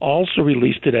RCA also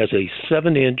released it as a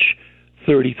 7-inch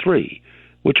 33,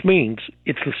 which means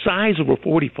it's the size of a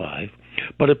 45,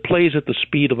 but it plays at the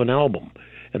speed of an album.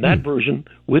 And that version,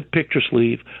 with picture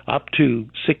sleeve, up to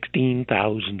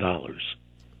 $16,000.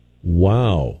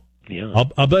 Wow. Yeah.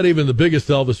 I'll bet even the biggest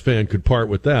Elvis fan could part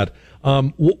with that.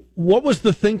 What was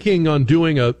the thinking on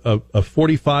doing a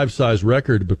 45-size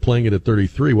record but playing it at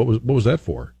 33? What was that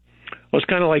for? Well, it's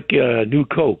kind of like New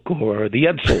Coke or the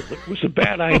Edsel. It was a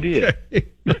bad idea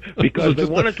because they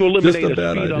wanted to eliminate a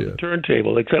speed on the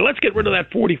turntable. They said, let's get rid of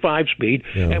that 45 speed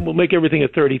and we'll make everything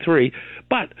at 33.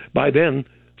 But by then,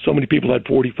 so many people had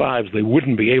 45s they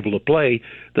wouldn't be able to play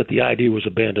that the idea was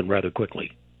abandoned rather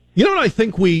quickly. You know what I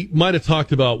think we might have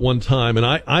talked about one time,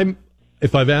 and I'm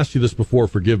if I've asked you this before,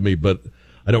 forgive me, but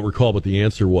I don't recall what the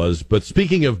answer was. But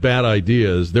speaking of bad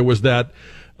ideas, there was that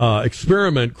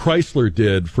experiment Chrysler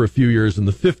did for a few years in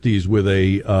the 50s with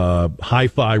a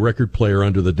hi-fi record player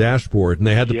under the dashboard, and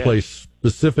they had to play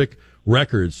specific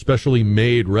records, specially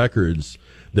made records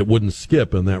that wouldn't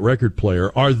skip in that record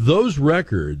player. Are those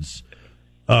records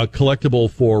collectible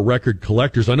for record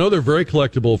collectors? I know they're very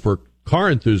collectible for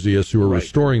car enthusiasts who are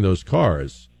restoring those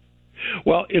cars.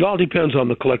 Well, it all depends on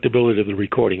the collectability of the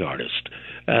recording artist.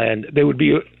 And they would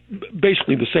be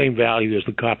basically the same value as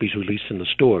the copies released in the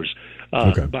stores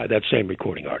by that same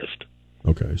recording artist.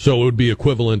 Okay. So it would be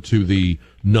equivalent to the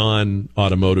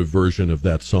non-automotive version of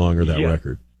that song or that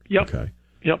record? Yep. Okay.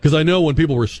 Yep. Because I know when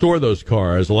people restore those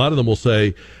cars, a lot of them will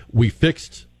say, we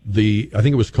fixed I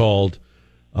think it was called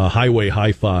Highway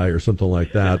Hi-Fi or something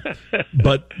like that.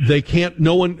 But they can't,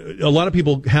 a lot of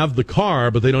people have the car,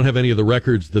 but they don't have any of the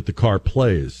records that the car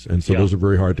plays. And so those are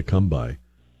very hard to come by.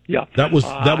 Yeah. That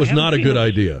was not a good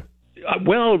idea.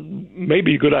 Well,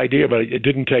 maybe a good idea, but it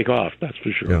didn't take off, that's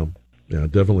for sure. Yeah,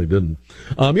 it definitely didn't.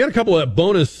 You got a couple of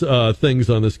bonus things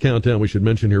on this countdown we should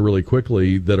mention here really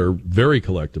quickly that are very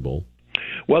collectible.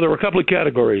 Well, there are a couple of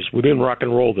categories within rock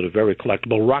and roll that are very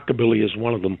collectible. Rockabilly is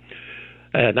one of them.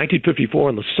 1954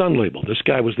 on the Sun label. This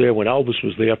guy was there when Elvis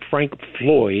was there. Frank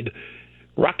Floyd,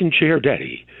 Rockin' Chair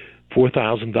Daddy,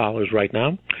 $4,000 right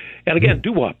now. And again,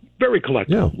 doo-wop, very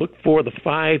collectible. Look for the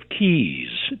 5 Keys,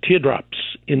 Teardrops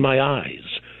in My Eyes,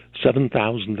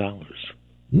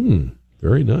 $7,000.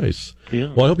 Very nice.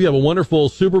 Yeah. Well, I hope you have a wonderful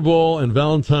Super Bowl and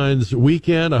Valentine's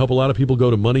weekend. I hope a lot of people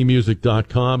go to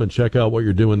moneymusic.com and check out what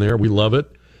you're doing there. We love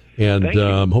it. And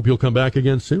hope you'll come back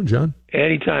again soon, John.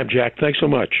 Anytime, Jack. Thanks so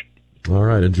much. All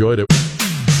right. Enjoyed it.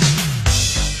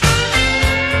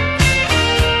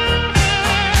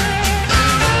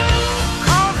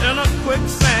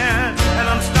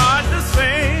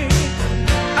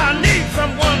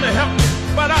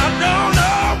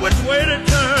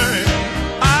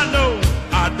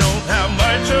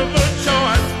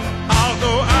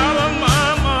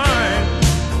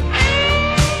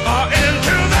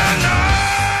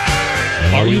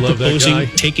 Are you proposing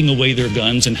taking away their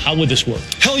guns, and how would this work?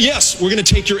 Hell yes. We're going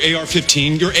to take your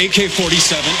AR-15, your AK-47.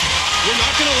 We're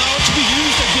not going to allow it to be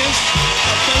used against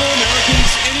our fellow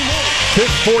Americans anymore.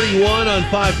 641 on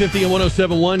 550 and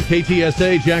 107.1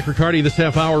 KTSA. Jack Riccardi, this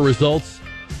half hour results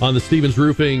on the Stevens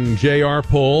Roofing JR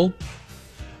poll.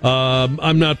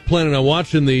 I'm not planning on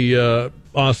watching the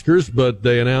Oscars, but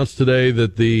they announced today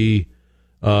that the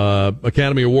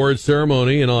Academy Awards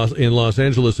ceremony in Los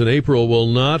Angeles in April will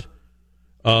not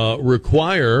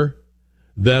require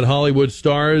that Hollywood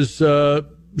stars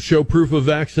show proof of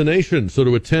vaccination. So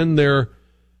to attend their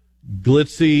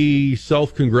glitzy,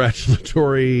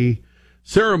 self-congratulatory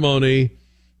ceremony,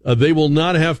 they will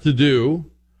not have to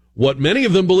do what many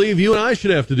of them believe you and I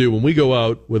should have to do when we go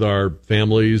out with our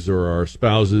families or our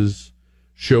spouses,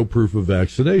 show proof of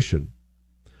vaccination.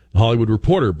 The Hollywood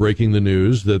Reporter breaking the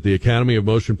news that the Academy of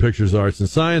Motion Pictures Arts and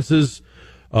Sciences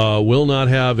will not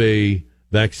have a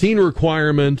vaccine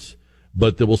requirement,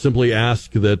 but they will simply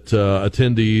ask that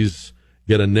attendees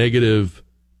get a negative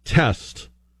test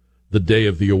the day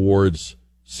of the awards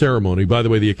ceremony. By the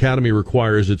way, the Academy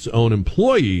requires its own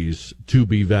employees to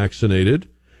be vaccinated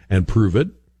and prove it,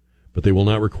 but they will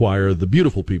not require the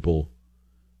beautiful people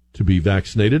to be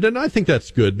vaccinated. And I think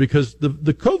that's good because the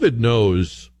COVID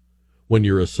knows when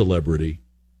you're a celebrity.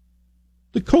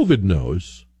 The COVID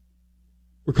knows.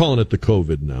 We're calling it the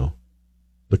COVID now.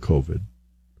 The COVID.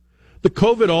 The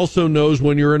COVID also knows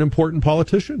when you're an important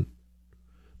politician.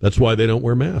 That's why they don't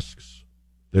wear masks.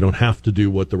 They don't have to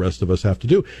do what the rest of us have to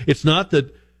do. It's not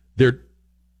that they're,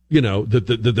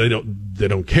 that they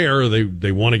don't care.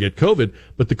 They want to get COVID,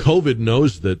 but the COVID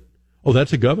knows that, oh,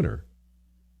 that's a governor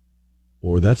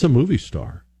or that's a movie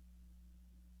star.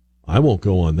 I won't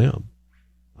go on them.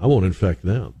 I won't infect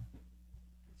them.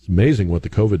 It's amazing what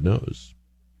the COVID knows.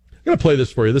 I'm going to play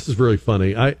this for you. This is really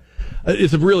funny.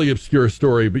 It's a really obscure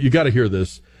story, but you got to hear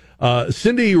this.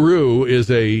 Cindy Rue is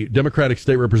a Democratic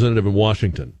state representative in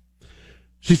Washington.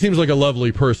 She seems like a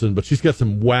lovely person, but she's got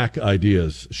some whack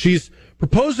ideas. She's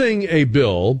proposing a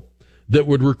bill that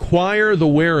would require the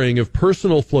wearing of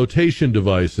personal flotation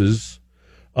devices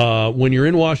when you're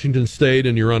in Washington State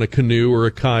and you're on a canoe or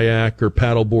a kayak or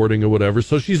paddle boarding or whatever.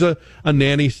 So she's a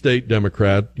nanny state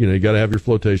Democrat. You got to have your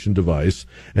flotation device.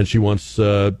 And she wants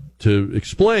to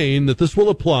explain that this will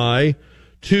apply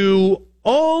to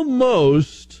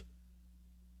almost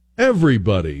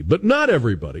everybody, but not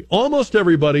everybody. Almost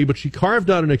everybody, but she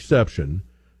carved out an exception.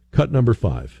 Cut number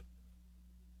 5.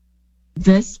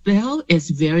 This bill is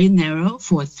very narrow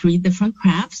for 3 different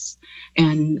crafts.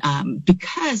 And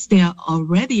because they are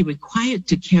already required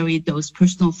to carry those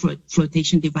personal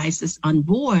flotation devices on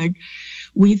board,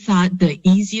 we thought the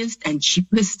easiest and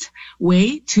cheapest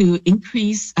way to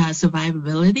increase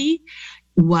survivability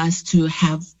was to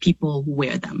have people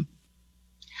wear them.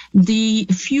 The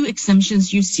few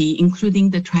exemptions you see, including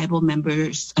the tribal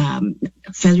members,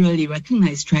 federally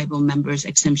recognized tribal members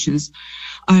exemptions,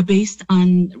 are based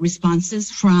on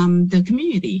responses from the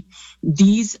community.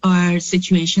 These are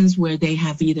situations where they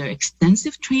have either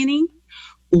extensive training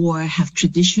or have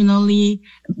traditionally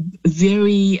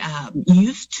very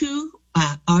used to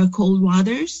our cold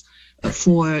waters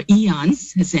for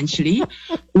eons, essentially,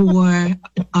 or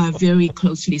are very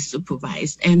closely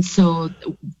supervised. And so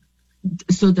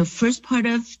the first part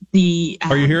of the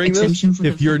are you hearing exemption this? For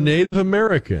if you're Native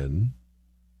American,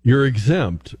 you're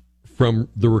exempt from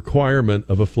the requirement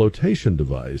of a flotation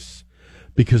device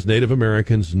because Native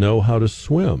Americans know how to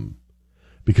swim,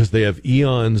 because they have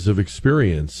eons of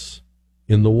experience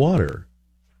in the water.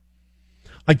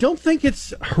 I don't think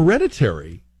it's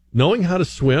hereditary. Knowing how to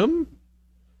swim,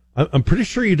 I'm pretty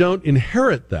sure you don't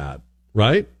inherit that,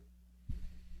 right?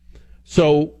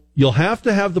 So you'll have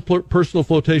to have the personal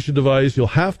flotation device. You'll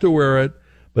have to wear it.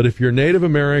 But if you're Native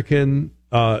American,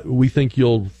 we think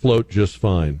you'll float just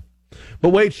fine. But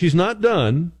wait, she's not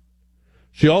done.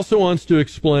 She also wants to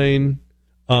explain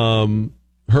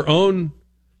her own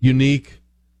unique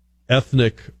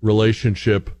ethnic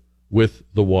relationship with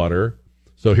the water.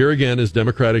 So here again is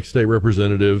Democratic State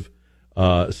Representative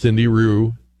Cindy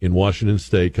Rue in Washington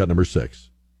State, cut number 6.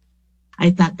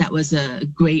 I thought that was a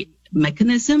great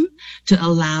mechanism to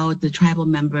allow the tribal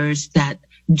members that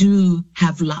do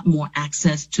have a lot more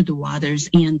access to the waters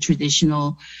and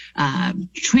traditional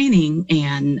training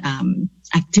and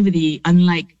activity,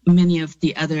 unlike many of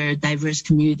the other diverse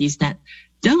communities that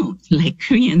don't, like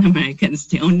Korean Americans.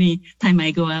 The only time I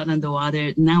go out on the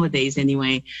water nowadays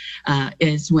anyway,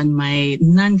 is when my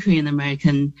non-Korean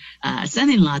American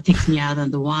son-in-law takes me out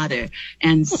on the water.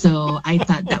 And so I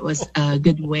thought that was a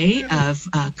good way of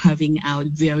carving out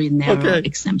very narrow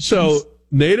exemptions. So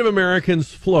Native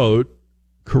Americans float,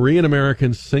 Korean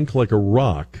Americans sink like a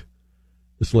rock,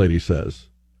 this lady says.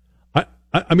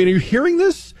 I mean, are you hearing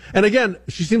this? And again,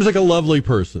 she seems like a lovely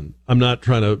person. I'm not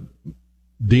trying to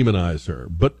demonize her,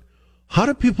 but how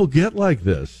do people get like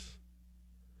this?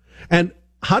 And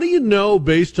how do you know,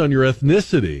 based on your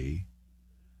ethnicity,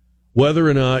 whether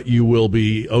or not you will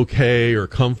be okay or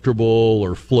comfortable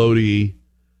or floaty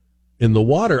in the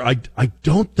water? I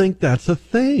don't think that's a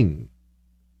thing.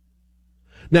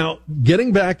 Now,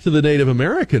 getting back to the Native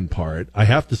American part, I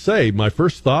have to say, my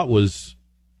first thought was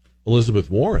Elizabeth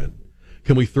Warren.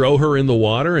 Can we throw her in the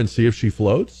water and see if she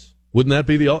floats? Wouldn't that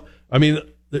be I mean,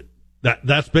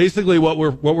 that's basically what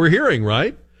we're hearing,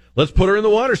 right? Let's put her in the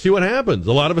water, see what happens.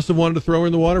 A lot of us have wanted to throw her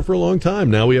in the water for a long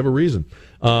time. Now we have a reason.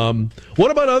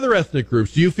 What about other ethnic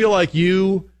groups? Do you feel like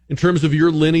you, in terms of your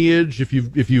lineage, if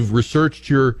you've researched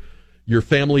your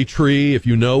family tree, if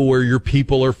you know where your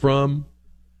people are from,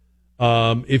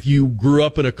 if you grew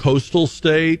up in a coastal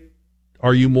state,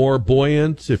 are you more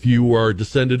buoyant? If you are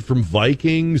descended from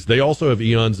Vikings, they also have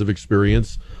eons of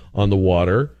experience on the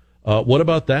water. What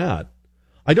about that?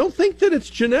 I don't think that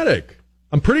it's genetic.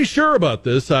 I'm pretty sure about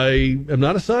this. I am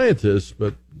not a scientist,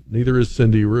 but neither is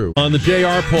Cindy Rue. On the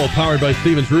JR poll powered by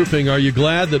Stevens Roofing, are you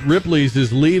glad that Ripley's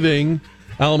is leaving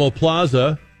Alamo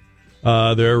Plaza?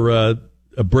 They're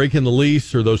breaking the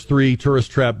lease, or those 3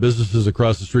 tourist trap businesses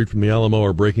across the street from the Alamo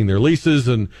are breaking their leases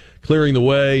and clearing the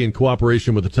way in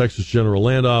cooperation with the Texas General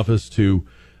Land Office to,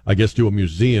 I guess, do a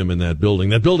museum in that building.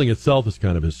 That building itself is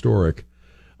kind of historic.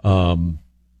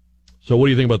 So what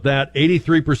do you think about that?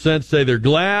 83% say they're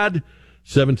glad.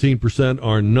 17%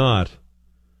 are not.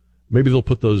 Maybe they'll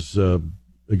put those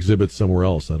exhibits somewhere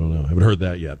else. I don't know. I haven't heard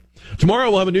that yet. Tomorrow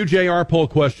we'll have a new JR poll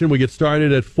question. We get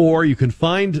started at 4. You can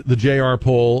find the JR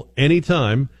poll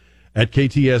anytime at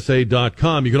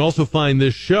ktsa.com. You can also find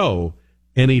this show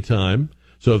anytime.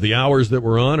 So if the hours that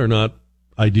we're on are not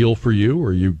ideal for you,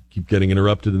 or you keep getting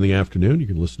interrupted in the afternoon, you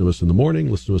can listen to us in the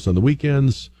morning, listen to us on the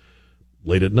weekends,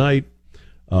 late at night.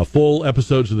 Full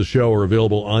episodes of the show are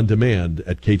available on demand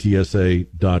at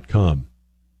ktsa.com.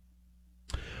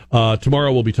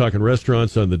 Tomorrow we'll be talking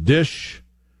restaurants on the dish.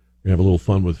 We're going to have a little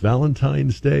fun with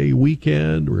Valentine's Day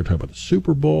weekend. We're going to talk about the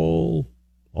Super Bowl,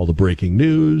 all the breaking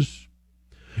news.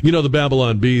 You know, the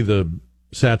Babylon Bee, the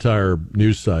satire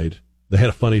news site, they had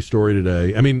a funny story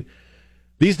today. I mean,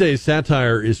 these days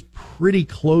satire is pretty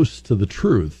close to the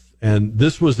truth. And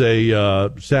this was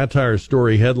a satire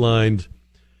story headlined,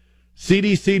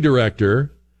 CDC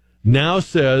director now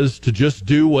says to just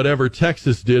do whatever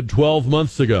Texas did 12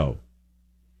 months ago.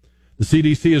 The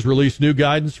CDC has released new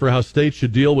guidance for how states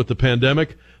should deal with the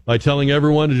pandemic by telling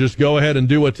everyone to just go ahead and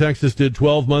do what Texas did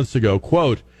 12 months ago.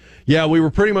 Quote, yeah, we were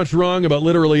pretty much wrong about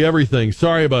literally everything.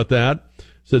 Sorry about that,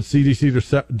 said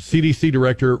CDC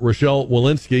Director Rochelle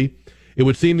Walensky. It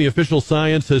would seem the official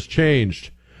science has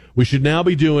changed. We should now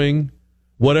be doing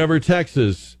whatever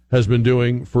Texas has been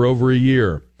doing for over a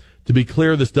year. To be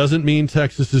clear, this doesn't mean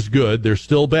Texas is good. They're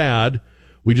still bad.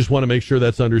 We just want to make sure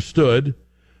that's understood.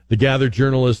 The gathered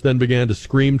journalists then began to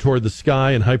scream toward the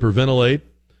sky and hyperventilate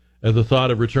at the thought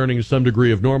of returning to some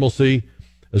degree of normalcy,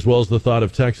 as well as the thought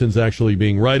of Texans actually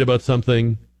being right about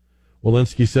something.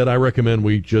 Walensky said, I recommend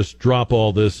we just drop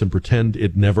all this and pretend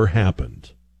it never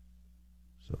happened.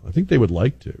 So I think they would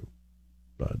like to,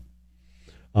 but,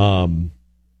 and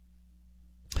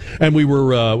we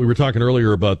were talking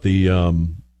earlier about the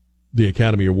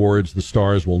Academy Awards. The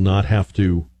stars will not have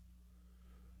to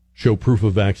show proof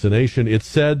of vaccination. It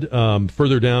said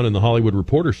further down in the Hollywood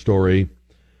Reporter story,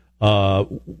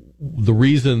 the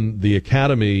reason the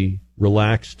Academy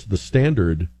relaxed the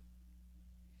standard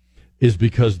is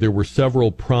because there were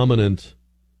several prominent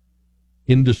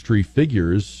industry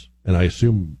figures, and I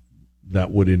assume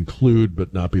that would include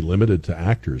but not be limited to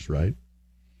actors, right,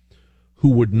 who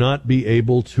would not be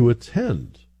able to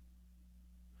attend.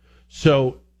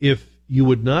 So if you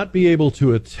would not be able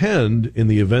to attend in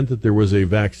the event that there was a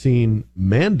vaccine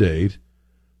mandate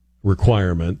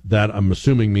requirement, that I'm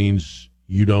assuming means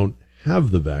you don't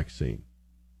have the vaccine.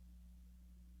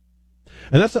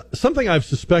 And that's something I've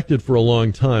suspected for a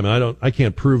long time. I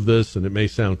can't prove this, and it may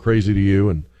sound crazy to you,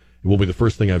 and it will be the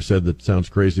first thing I've said that sounds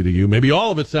crazy to you. Maybe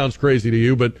all of it sounds crazy to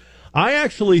you, but I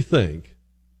actually think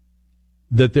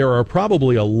that there are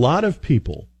probably a lot of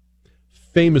people,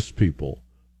 famous people,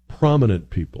 prominent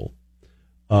people,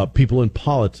 people in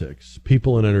politics,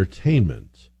 people in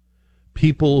entertainment,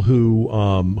 people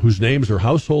whose names are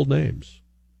household names,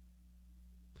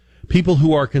 people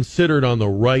who are considered on the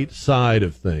right side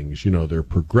of things. You know, they're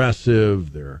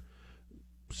progressive, they're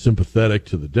sympathetic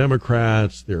to the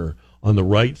Democrats, they're on the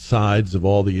right sides of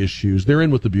all the issues. They're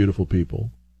in with the beautiful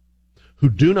people who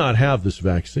do not have this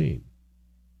vaccine.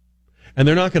 And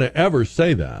they're not going to ever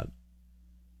say that.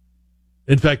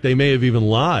 In fact, they may have even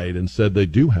lied and said they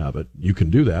do have it. You can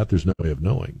do that. There's no way of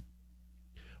knowing.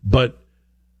 But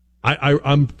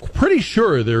I'm pretty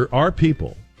sure there are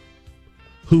people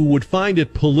who would find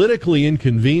it politically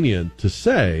inconvenient to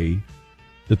say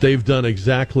that they've done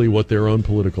exactly what their own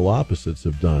political opposites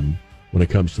have done when it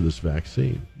comes to this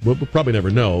vaccine. We'll probably never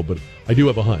know, but I do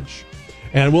have a hunch.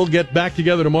 And we'll get back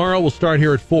together tomorrow. We'll start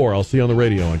here at 4. I'll see you on the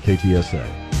radio on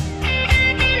KTSA.